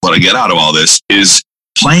the what I get out of all this is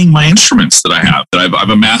playing my instruments that I have. That I've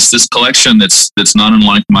amassed this collection that's not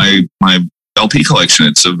unlike my LP collection.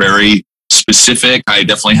 It's a very specific. I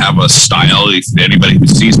definitely have a style. If anybody who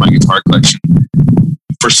sees my guitar collection,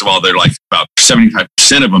 first of all, they're like about 75%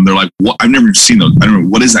 of them. They're like, what? I've never seen those. I don't know,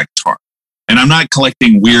 what is that guitar? And I'm not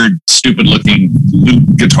collecting weird, stupid looking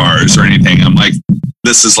loop guitars or anything. I'm like,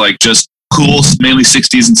 this is like just cool, mainly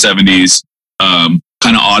 60s and 70s,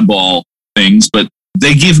 kind of oddball things, but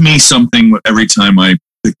they give me something every time I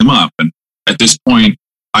pick them up. And at this point,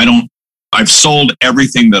 I've sold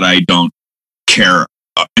everything that I don't care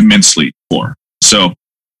immensely for. So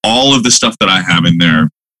all of the stuff that I have in there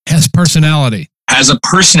has personality.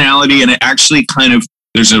 And it actually kind of,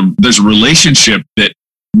 there's a relationship that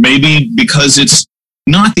maybe because it's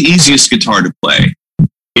not the easiest guitar to play,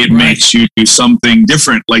 it makes you do something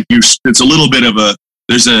different. Like it's a little bit of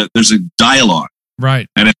there's a dialogue. Right.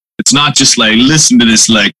 And it's not just like, listen to this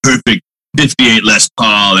like perfect 58 Les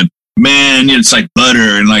Paul and man, it's like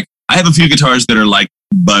butter. And like, I have a few guitars that are like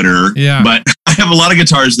butter, but I have a lot of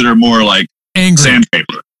guitars that are more like angry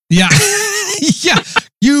sandpaper. Yeah. Yeah.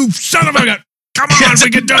 You son of a gun. Come on, we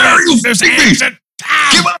can do it. There's angst.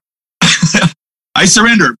 Give up. I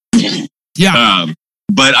surrender. Yeah.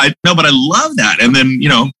 But I love that. And then,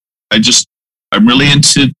 I'm really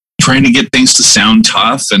into trying to get things to sound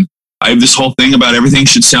tough. And I have this whole thing about everything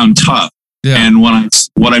should sound tough. Yeah. And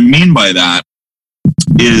what I mean by that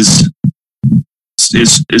is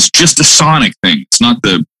just a sonic thing. It's not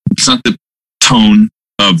the tone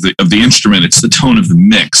of the instrument. It's the tone of the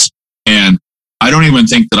mix. And I don't even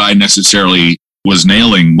think that I necessarily was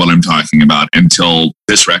nailing what I'm talking about until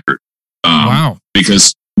this record. Wow.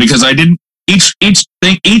 Because I didn't,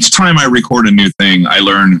 each time I record a new thing, I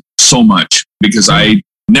learn so much because I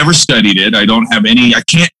never studied it. I don't have any, I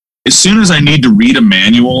can't, as soon as I need to read a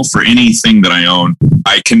manual for anything that I own,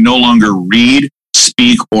 I can no longer read,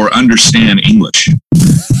 speak, or understand English.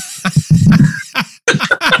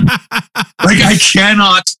 Like I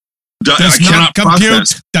cannot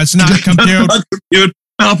process. Does not compute.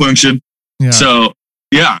 Malfunction. Yeah.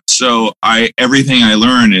 So everything I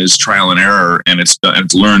learn is trial and error, and it's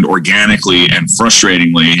learned organically and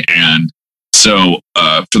frustratingly. And so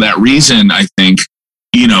for that reason, I think,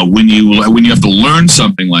 you know, when you have to learn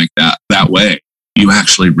something like that way, you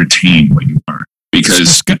actually retain what you learn, because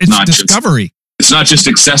it's not discovery. It's not just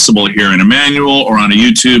accessible here in a manual or on a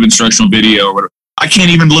YouTube instructional video or whatever. I can't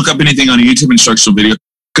even look up anything on a YouTube instructional video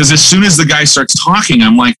because as soon as the guy starts talking,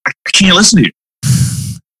 I'm like, I can't listen to you.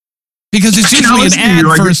 Because it's usually an ad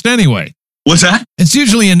first anyway. What's that? It's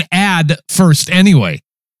usually an ad first anyway.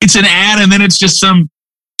 It's an ad, and then it's just some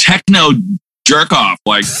techno jerk off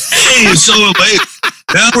like, hey, it's so late.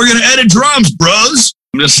 Now we're going to edit drums, bros.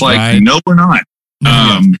 I'm just like, right. No, we're not.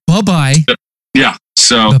 Bye-bye. Yeah.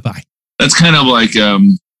 So bye-bye. That's kind of like,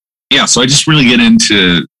 so I just really get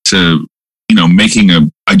into, you know, making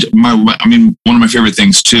one of my favorite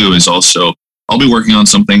things too is also, I'll be working on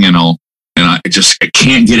something and I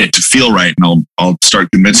can't get it to feel right. And I'll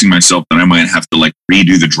start convincing myself that I might have to like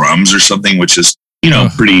redo the drums or something, which is, you know,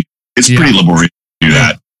 pretty laborious to do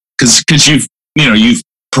that. Cause you've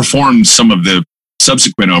performed some of the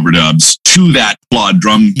subsequent overdubs to that flawed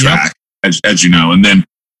drum track, as you know, and then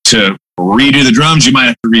to redo the drums, you might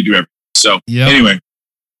have to redo everything. So anyway,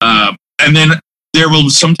 and then there will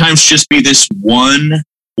sometimes just be this one,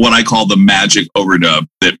 what I call the magic overdub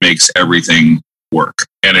that makes everything work.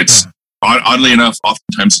 And it's oddly enough,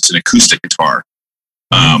 oftentimes it's an acoustic guitar.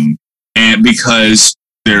 And because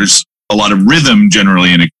there's a lot of rhythm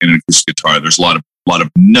generally in an acoustic guitar, there's a lot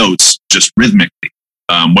of notes just rhythmically,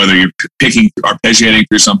 whether you're arpeggiating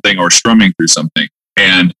through something or strumming through something.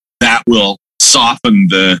 And that will soften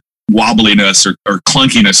the wobbliness or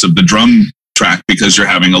clunkiness of the drum track because you're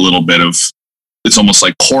having a little bit of, it's almost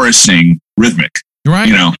like chorusing rhythmic. Right.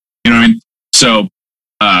 You know what I mean? So,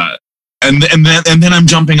 and then I'm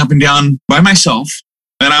jumping up and down by myself.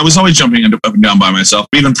 And I was always jumping up and down by myself,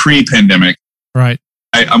 even pre-pandemic. Right.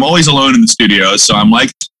 I'm always alone in the studio. So I'm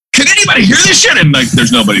like, can anybody hear this shit? And like,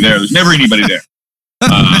 there's nobody there. There's never anybody there.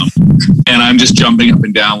 And I'm just jumping up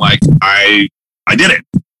and down like, I did it.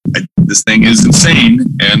 This thing is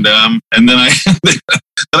insane. And then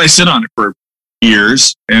I sit on it for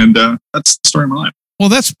years. And that's the story of my life. Well,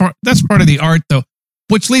 that's part of the art, though,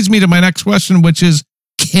 which leads me to my next question, which is,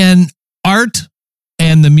 can art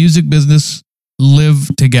and the music business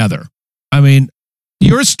live together? I mean,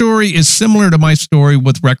 your story is similar to my story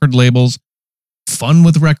with record labels, fun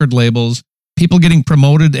with record labels, people getting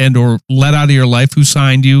promoted and or let out of your life who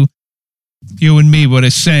signed you. You and me were the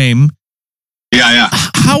same. Yeah.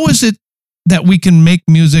 How is it that we can make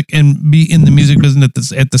music and be in the music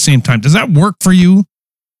business at the same time? Does that work for you?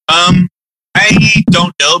 I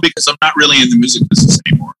don't know because I'm not really in the music business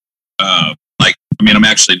anymore. I'm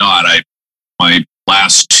actually not. My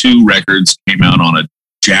last 2 records came out on a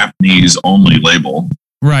Japanese only label.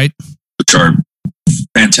 Right. Which are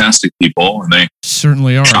fantastic people, and they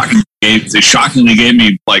certainly are. Shockingly gave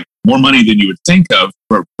me like more money than you would think of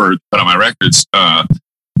for put on my records.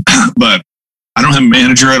 But I don't have a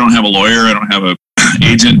manager, I don't have a lawyer, I don't have a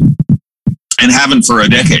agent, and haven't for a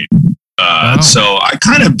decade. Wow. So I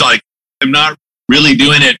kind of like am not really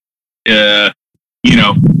doing it.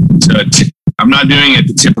 I'm not doing it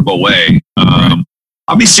the typical way.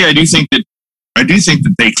 Obviously, I do think that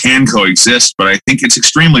they can coexist, but I think it's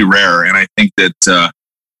extremely rare. And I think that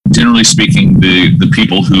generally speaking, the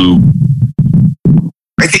people who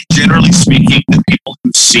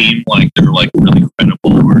seem like they're like really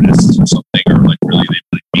credible artists or something, or like really they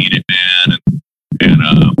really mean it, man,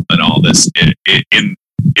 and all this.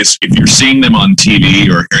 If you're seeing them on TV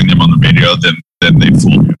or hearing them on the radio, then they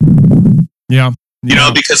fool you. Yeah. You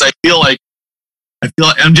know, because I feel like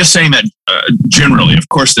I'm just saying that generally. Of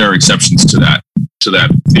course, there are exceptions to that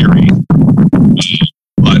theory,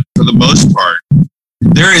 but for the most part,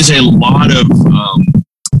 there is a lot of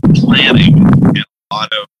planning and a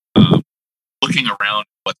lot of looking around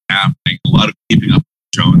what's happening, a lot of keeping up with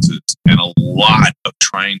the Joneses, and a lot of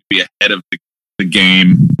trying to be ahead of the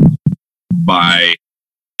game by,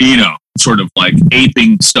 sort of like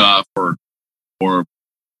aping stuff or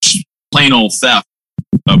plain old theft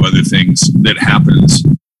of other things that happens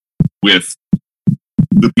with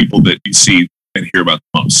the people that you see and hear about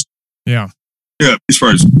the most. Yeah. Yeah, as far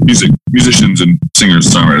as musicians and singers,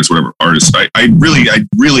 songwriters, whatever, artists, I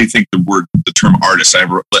really think the term artist, I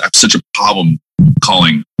have such a problem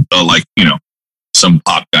calling, some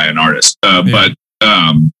pop guy an artist. But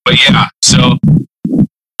yeah, so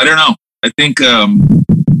I don't know. I think, I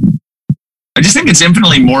just think it's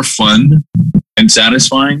infinitely more fun and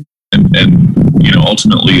satisfying and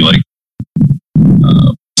ultimately like,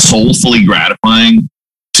 soulfully gratifying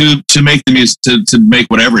to make the music, to make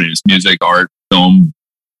whatever it is, music, art, film,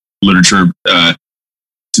 literature, to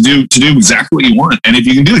do exactly what you want. And if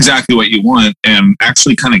you can do exactly what you want and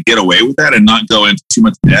actually kind of get away with that and not go into too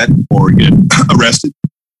much debt or get arrested,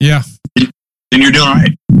 yeah, then you're doing all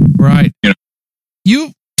right. Right.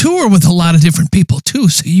 You tour with a lot of different people too,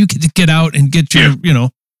 so you get to get out and get your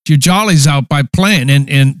your jollies out by playing.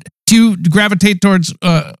 And do you gravitate towards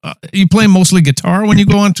you play mostly guitar when you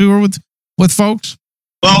go on tour with folks?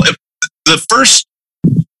 Well, the first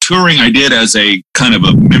touring I did as a kind of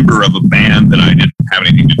a member of a band that I didn't have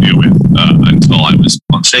anything to do with until I was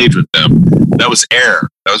on stage with them, that was Air.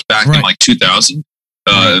 That was back in like 2000, in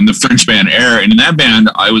the French band Air. And in that band,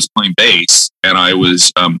 I was playing bass, and I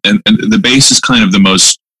was, and the bass is kind of the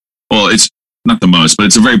most, well, it's not the most, but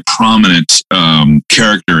it's a very prominent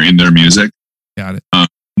character in their music. Got it.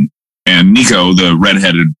 And Nico, the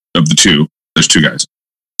redheaded of the two, there's two guys.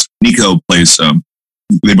 Nico plays,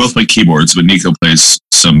 they both play keyboards, but Nico plays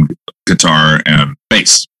some guitar and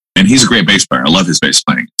bass. And he's a great bass player. I love his bass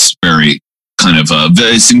playing. It's very kind of,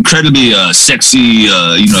 it's incredibly sexy,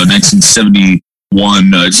 1971.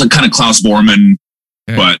 It's like kind of Klaus Bormann,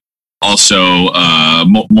 but also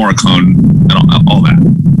Morricone and all that.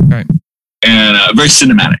 Right. And very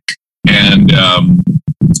cinematic. And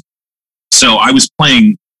so I was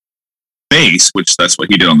playing bass, which that's what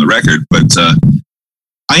he did on the record, but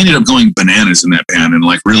I ended up going bananas in that band and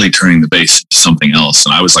like really turning the bass into something else.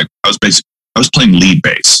 And I was playing lead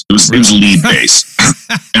bass. It was lead bass,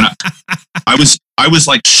 and I was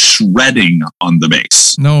like shredding on the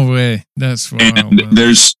bass. No way, that's wild. And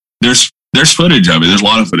there's footage of it. There's a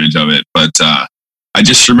lot of footage of it, but I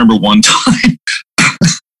just remember one time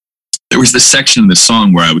there was this section in the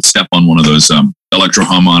song where I would step on one of those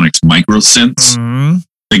Electro-Harmonix micro synths. Mm-hmm.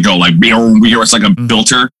 They go like, it's like a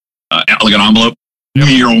filter, like an envelope. Yep.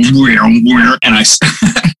 And I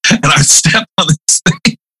step on this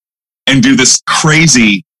thing and do this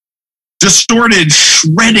crazy, distorted,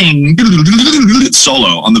 shredding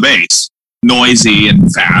solo on the bass, noisy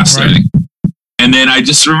and fast. Right. And then I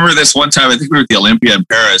just remember this one time, I think we were at the Olympia in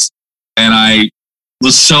Paris, and I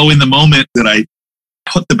was so in the moment that I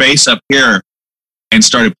put the bass up here and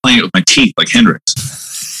started playing it with my teeth like Hendrix.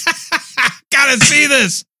 Gotta see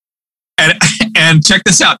this. And check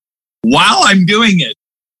this out. While I'm doing it,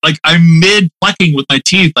 like I'm mid-plucking with my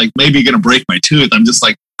teeth, like maybe going to break my tooth. I'm just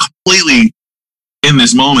like completely in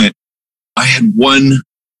this moment. I had one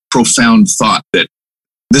profound thought that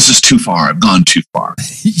this is too far. I've gone too far.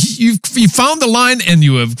 You found the line and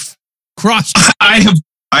you have crossed. I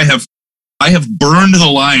have burned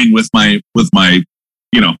the line with my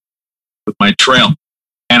trail.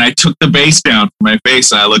 And I took the bass down from my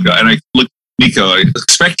face, and I looked at Nico,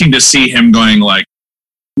 expecting to see him going like,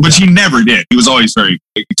 which he never did. He was always very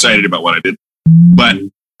excited about what I did. But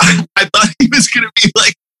I thought he was going to be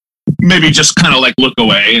like, maybe just kind of like look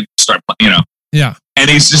away and start, Yeah. And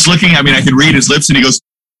he's just looking at me, and I could read his lips, and he goes,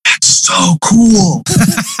 "That's so cool."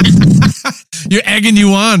 You're egging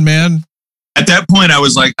you on, man. At that point, I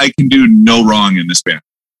was like, I can do no wrong in this band.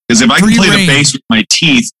 Because if I can play the bass with my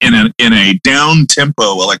teeth in a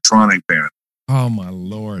down-tempo electronic band, oh my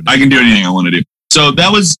Lord, I can do anything I want to do. So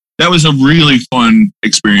that was a really fun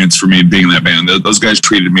experience for me being in that band. Those guys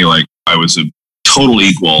treated me like I was a total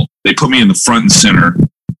equal. They put me in the front and center.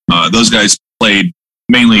 Those guys played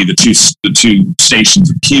mainly the two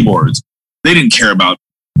stations of keyboards. They didn't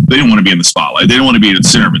want to be in the spotlight. They didn't want to be in the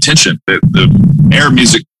center of attention. The Air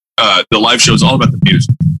music, the live show is all about the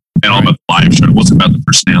music and all about the live show. It wasn't about the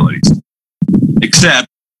personalities. Except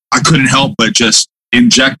I couldn't help but just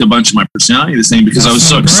inject a bunch of my personality in the thing because I was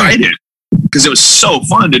so excited. Because it was so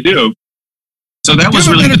fun to do. So that was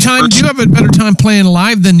really good. Do you have a better time playing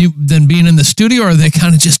live than being in the studio, or are they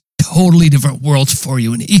kind of just totally different worlds for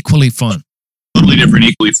you and equally fun? Totally different,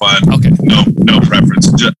 equally fun. Okay. No preference.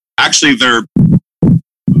 Actually, they're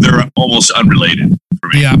almost unrelated for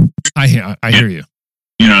me. Yeah, I hear you.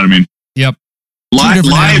 You know what I mean? Yep. Live,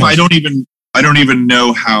 I don't even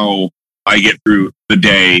know how I get through the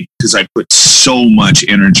day because I put so much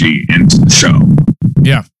energy into the show.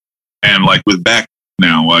 Yeah. And like with Beck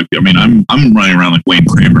now, I'm running around like Wayne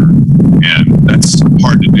Kramer, and that's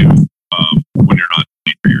hard to do when you're not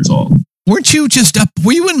 23 years old. weren't you just up?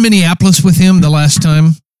 Were you in Minneapolis with him the last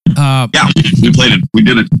time? Yeah, we played it. We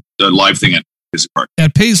did a live thing at Paisley Park.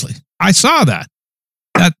 At Paisley. I saw that.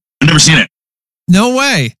 I've never seen it. No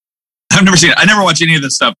way. I've never seen it. I never watch any of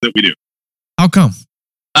the stuff that we do. How come?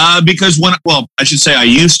 Because I should say I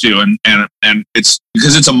used to, and it's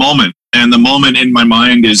because it's a moment, and the moment in my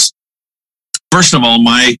mind is, first of all,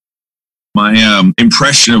 my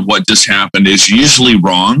impression of what just happened is usually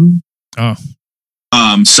wrong. Oh.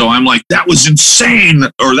 So I'm like, that was insane,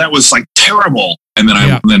 or that was like terrible, and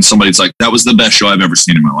then then somebody's like, that was the best show I've ever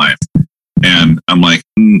seen in my life, and I'm like,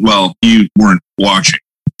 well, you weren't watching,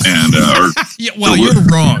 and you're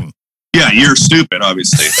wrong. Yeah, you're stupid,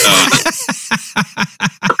 obviously.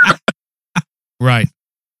 Right.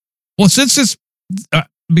 Well, since this,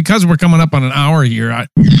 because we're coming up on an hour here, I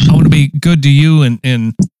want to be good to you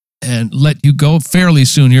and let you go fairly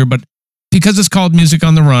soon here. But because it's called Music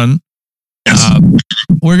on the Run, yes.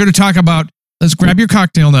 We're going to talk about. Let's grab your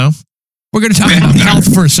cocktail now. We're going to talk about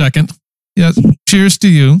health for a second. Yes. Cheers to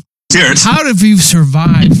you. Cheers. How have you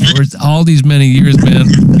survived for all these many years, man?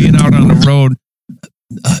 Being out on the road.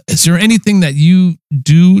 Is there anything that you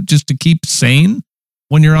do just to keep sane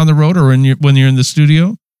when you're on the road or when you're in the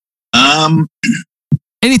studio?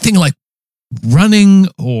 Anything like running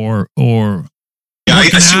or I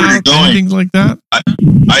see where you're going. Things like that. I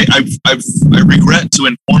regret to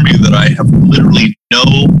inform you that I have literally no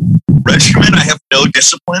regimen. I have no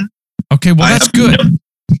discipline. Okay, well that's good.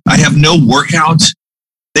 I have no workout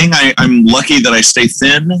thing. I'm lucky that I stay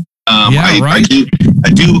thin. Right.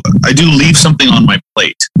 I do leave something on my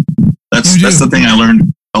plate. That's the thing I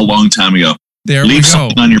learned a long time ago. Leave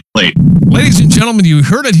something on your plate. Ladies and gentlemen, you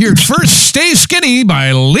heard it here first. Stay skinny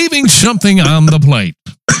by leaving something on the plate.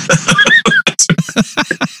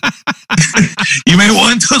 You may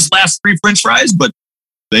want those last 3 French fries, but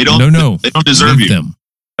they don't. No. They don't deserve leave you. Them.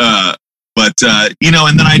 And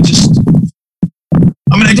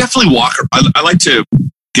then I definitely walk. I like to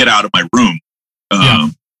get out of my room.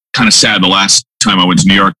 Kind of sad. The last time I went to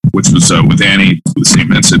New York, which was with Annie with St.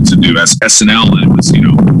 Vincent to do SNL, and it was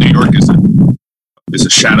New York is a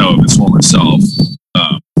shadow of its former self.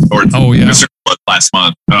 Last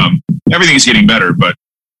month. Everything is getting better, but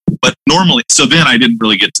normally, so then I didn't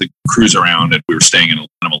really get to cruise around, and we were staying in kind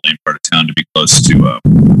of a lame part of town to be close to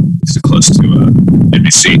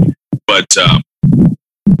NBC. But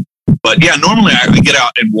yeah, normally I get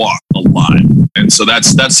out and walk a lot, and so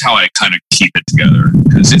that's how I kind of keep it together,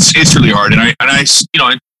 because it's really hard, and I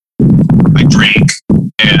drink,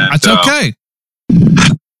 and that's okay.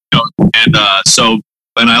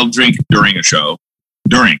 And I'll drink during a show.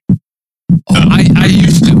 I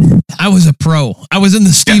used to. I was a pro. I was in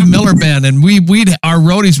the Steve Miller Band, and our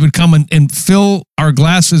roadies would come and fill our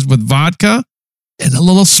glasses with vodka and a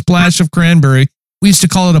little splash of cranberry. We used to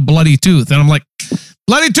call it a bloody tooth, and I'm like,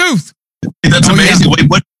 bloody tooth. That's amazing. Yeah.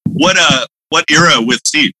 Wait, what era with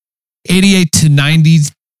Steve? 88 to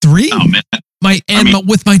 93. Oh man,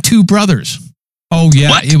 with my 2 brothers. Oh yeah,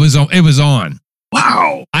 what? It was on.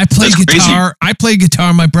 Wow. I played guitar. Crazy. I played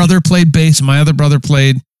guitar. My brother played bass. My other brother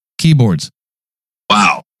played keyboards.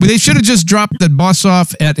 Wow. They should have just dropped that bus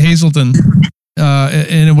off at Hazleton,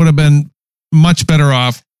 and it would have been much better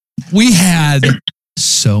off. We had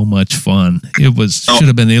so much fun. It should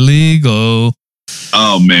have been illegal.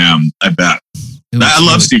 Oh man, I bet. I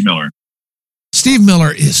love Steve Miller. Steve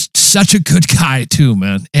Miller is such a good guy too,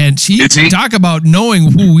 man. And talk about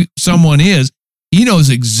knowing who someone is. He knows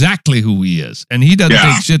exactly who he is, and he doesn't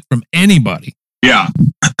take shit from anybody. Yeah.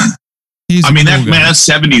 That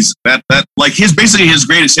 70s, that like his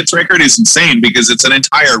greatest hits record is insane, because it's an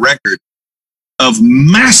entire record of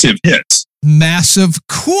massive hits. Massive,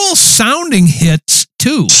 cool sounding hits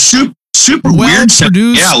too. Super well weird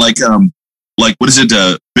produced. Yeah, like what is it?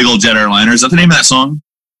 Big Old Jet Airliner. Is that the name of that song?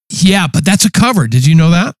 Yeah, but that's a cover. Did you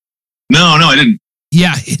know that? No, I didn't.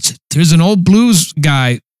 Yeah, there's an old blues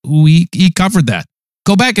guy who he covered that.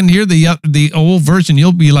 Go back and hear the old version.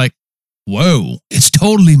 You'll be like, whoa, it's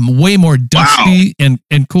totally way more dusty and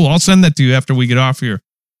cool. I'll send that to you after we get off here.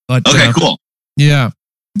 But, okay, cool. Yeah.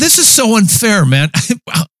 This is so unfair, man.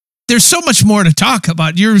 There's so much more to talk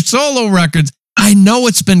about. Your solo records, I know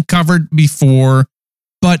it's been covered before,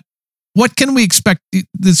 but what can we expect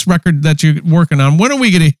this record that you're working on? When are we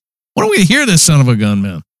going to hear this son of a gun,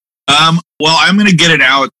 man? Well, I'm going to get it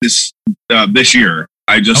out this year.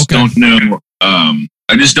 I just don't know.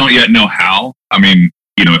 I just don't yet know how. I mean,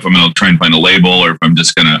 if I'm going to try and find a label, or if I'm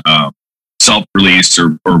just going to self-release,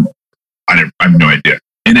 or I have no idea.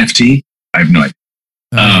 NFT? I have no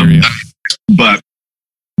idea.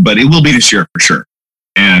 But it will be this year for sure.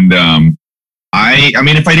 And I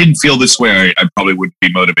mean, if I didn't feel this way, I probably wouldn't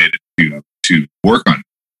be motivated to to work on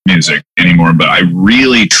music anymore, but I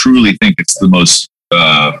really truly think it's the most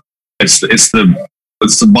it's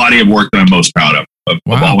the body of work that I'm most proud of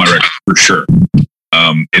all my records, for sure.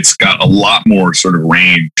 It's got a lot more sort of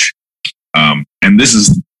range, and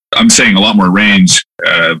I'm saying a lot more range.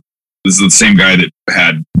 This is the same guy that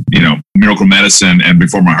had, Miracle Medicine and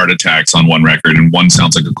Before My Heart Attacks on one record, and one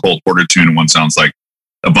sounds like a Cole Porter tune and one sounds like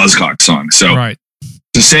a Buzzcocks song. So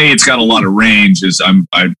to say it's got a lot of range is I'm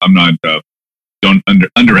not don't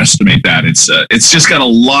underestimate that. It's just got a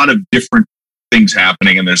lot of different things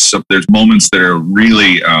happening, and there's moments that are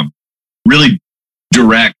really really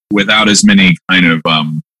direct without as many kind of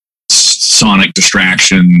sonic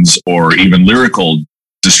distractions or even lyrical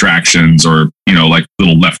distractions or like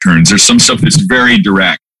little left turns. There's some stuff that's very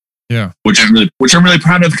direct, which I'm really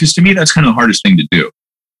proud of, because to me that's kind of the hardest thing to do.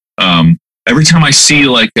 Every time I see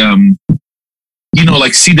see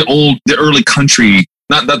the early country,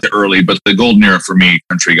 not the early, but the golden era for me,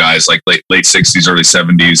 country guys like late 60s, early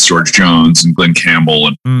 70s, George Jones and Glenn Campbell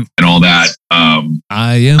and all that.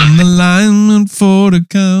 I am the lineman for the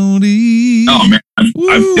county. Oh man, I've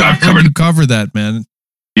covered that, man.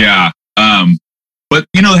 Yeah. But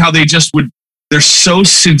how they're so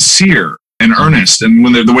sincere and earnest, and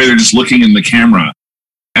when the way they're just looking in the camera,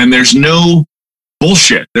 and there's no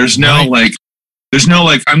bullshit. There's no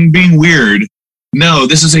I'm being weird. No,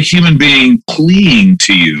 this is a human being pleading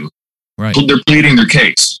to you. Right. They're pleading their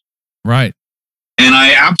case. Right. And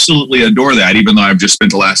I absolutely adore that, even though I've just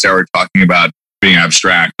spent the last hour talking about being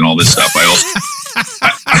abstract and all this stuff.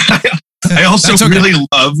 I also really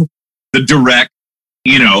love the direct,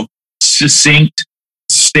 succinct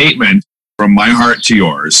statement from my heart to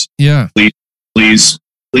yours. Yeah. Please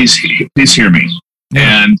hear me.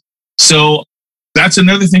 Yeah. And so that's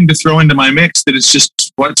another thing to throw into my mix, that it's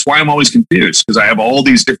why I'm always confused, because I have all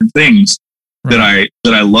these different things that I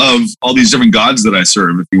love, all these different gods that I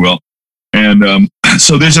serve, if you will. And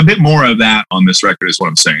so there's a bit more of that on this record, is what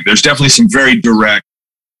I'm saying. There's definitely some very direct,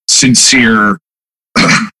 sincere,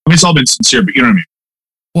 it's all been sincere, but you know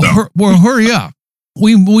what I mean? Well, hurry up.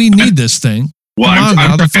 We need this thing. Well, Come on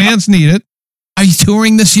now, the fans need it. Are you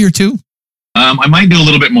touring this year too? I might do a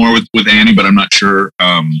little bit more with Annie, but I'm not sure.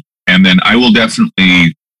 And then I will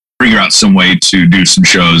definitely figure out some way to do some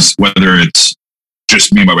shows, whether it's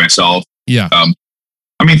just me by myself. Yeah.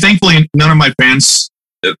 Thankfully, none of my fans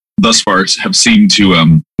thus far have seemed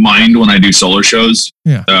to mind when I do solo shows.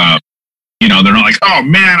 Yeah. They're not like, oh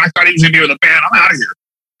man, I thought he was going to be with a band, I'm out of here.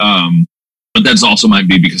 But that's also might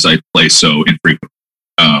be because I play so infrequently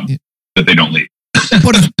that they don't leave.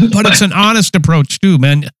 but it's an honest approach too,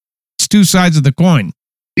 man. It's two sides of the coin.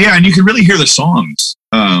 Yeah, and you can really hear the songs.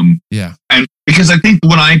 And because I think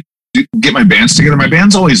when I get my bands together, my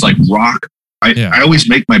bands always like rock. I always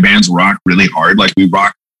make my bands rock really hard. Like we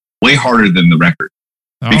rock way harder than the record.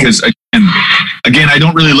 Because again, I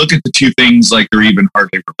don't really look at the two things like they're even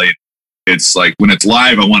hardly related. It's like when it's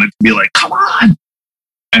live, I want it to be like, come on.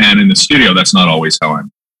 And in the studio, that's not always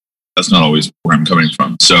where I'm coming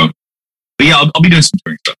from. So, but yeah, I'll be doing some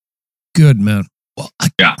touring stuff. Good, man. Well,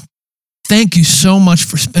 thank you so much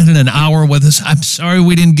for spending an hour with us. I'm sorry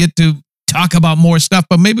we didn't get to talk about more stuff,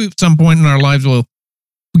 but maybe at some point in our lives we'll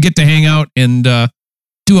get to hang out and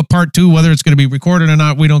do a part 2, whether it's going to be recorded or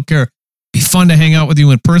not. We don't care. It'd be fun to hang out with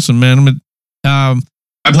you in person, man. My pleasure.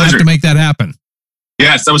 We'll have to make that happen.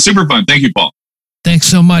 Yes, that was super fun. Thank you, Paul. Thanks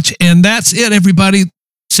so much. And that's it, everybody.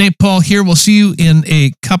 St. Paul here. We'll see you in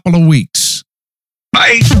a couple of weeks.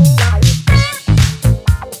 Bye.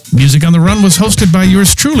 Music on the Run was hosted by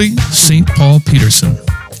yours truly, St. Paul Peterson.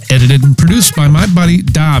 Edited and produced by my buddy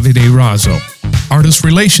Davide Razzo. Artist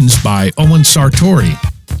relations by Owen Sartori.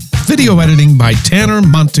 Video editing by Tanner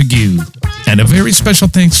Montague. And a very special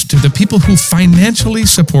thanks to the people who financially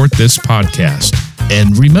support this podcast.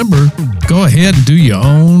 And remember, go ahead and do your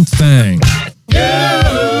own thing.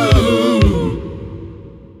 Yeah.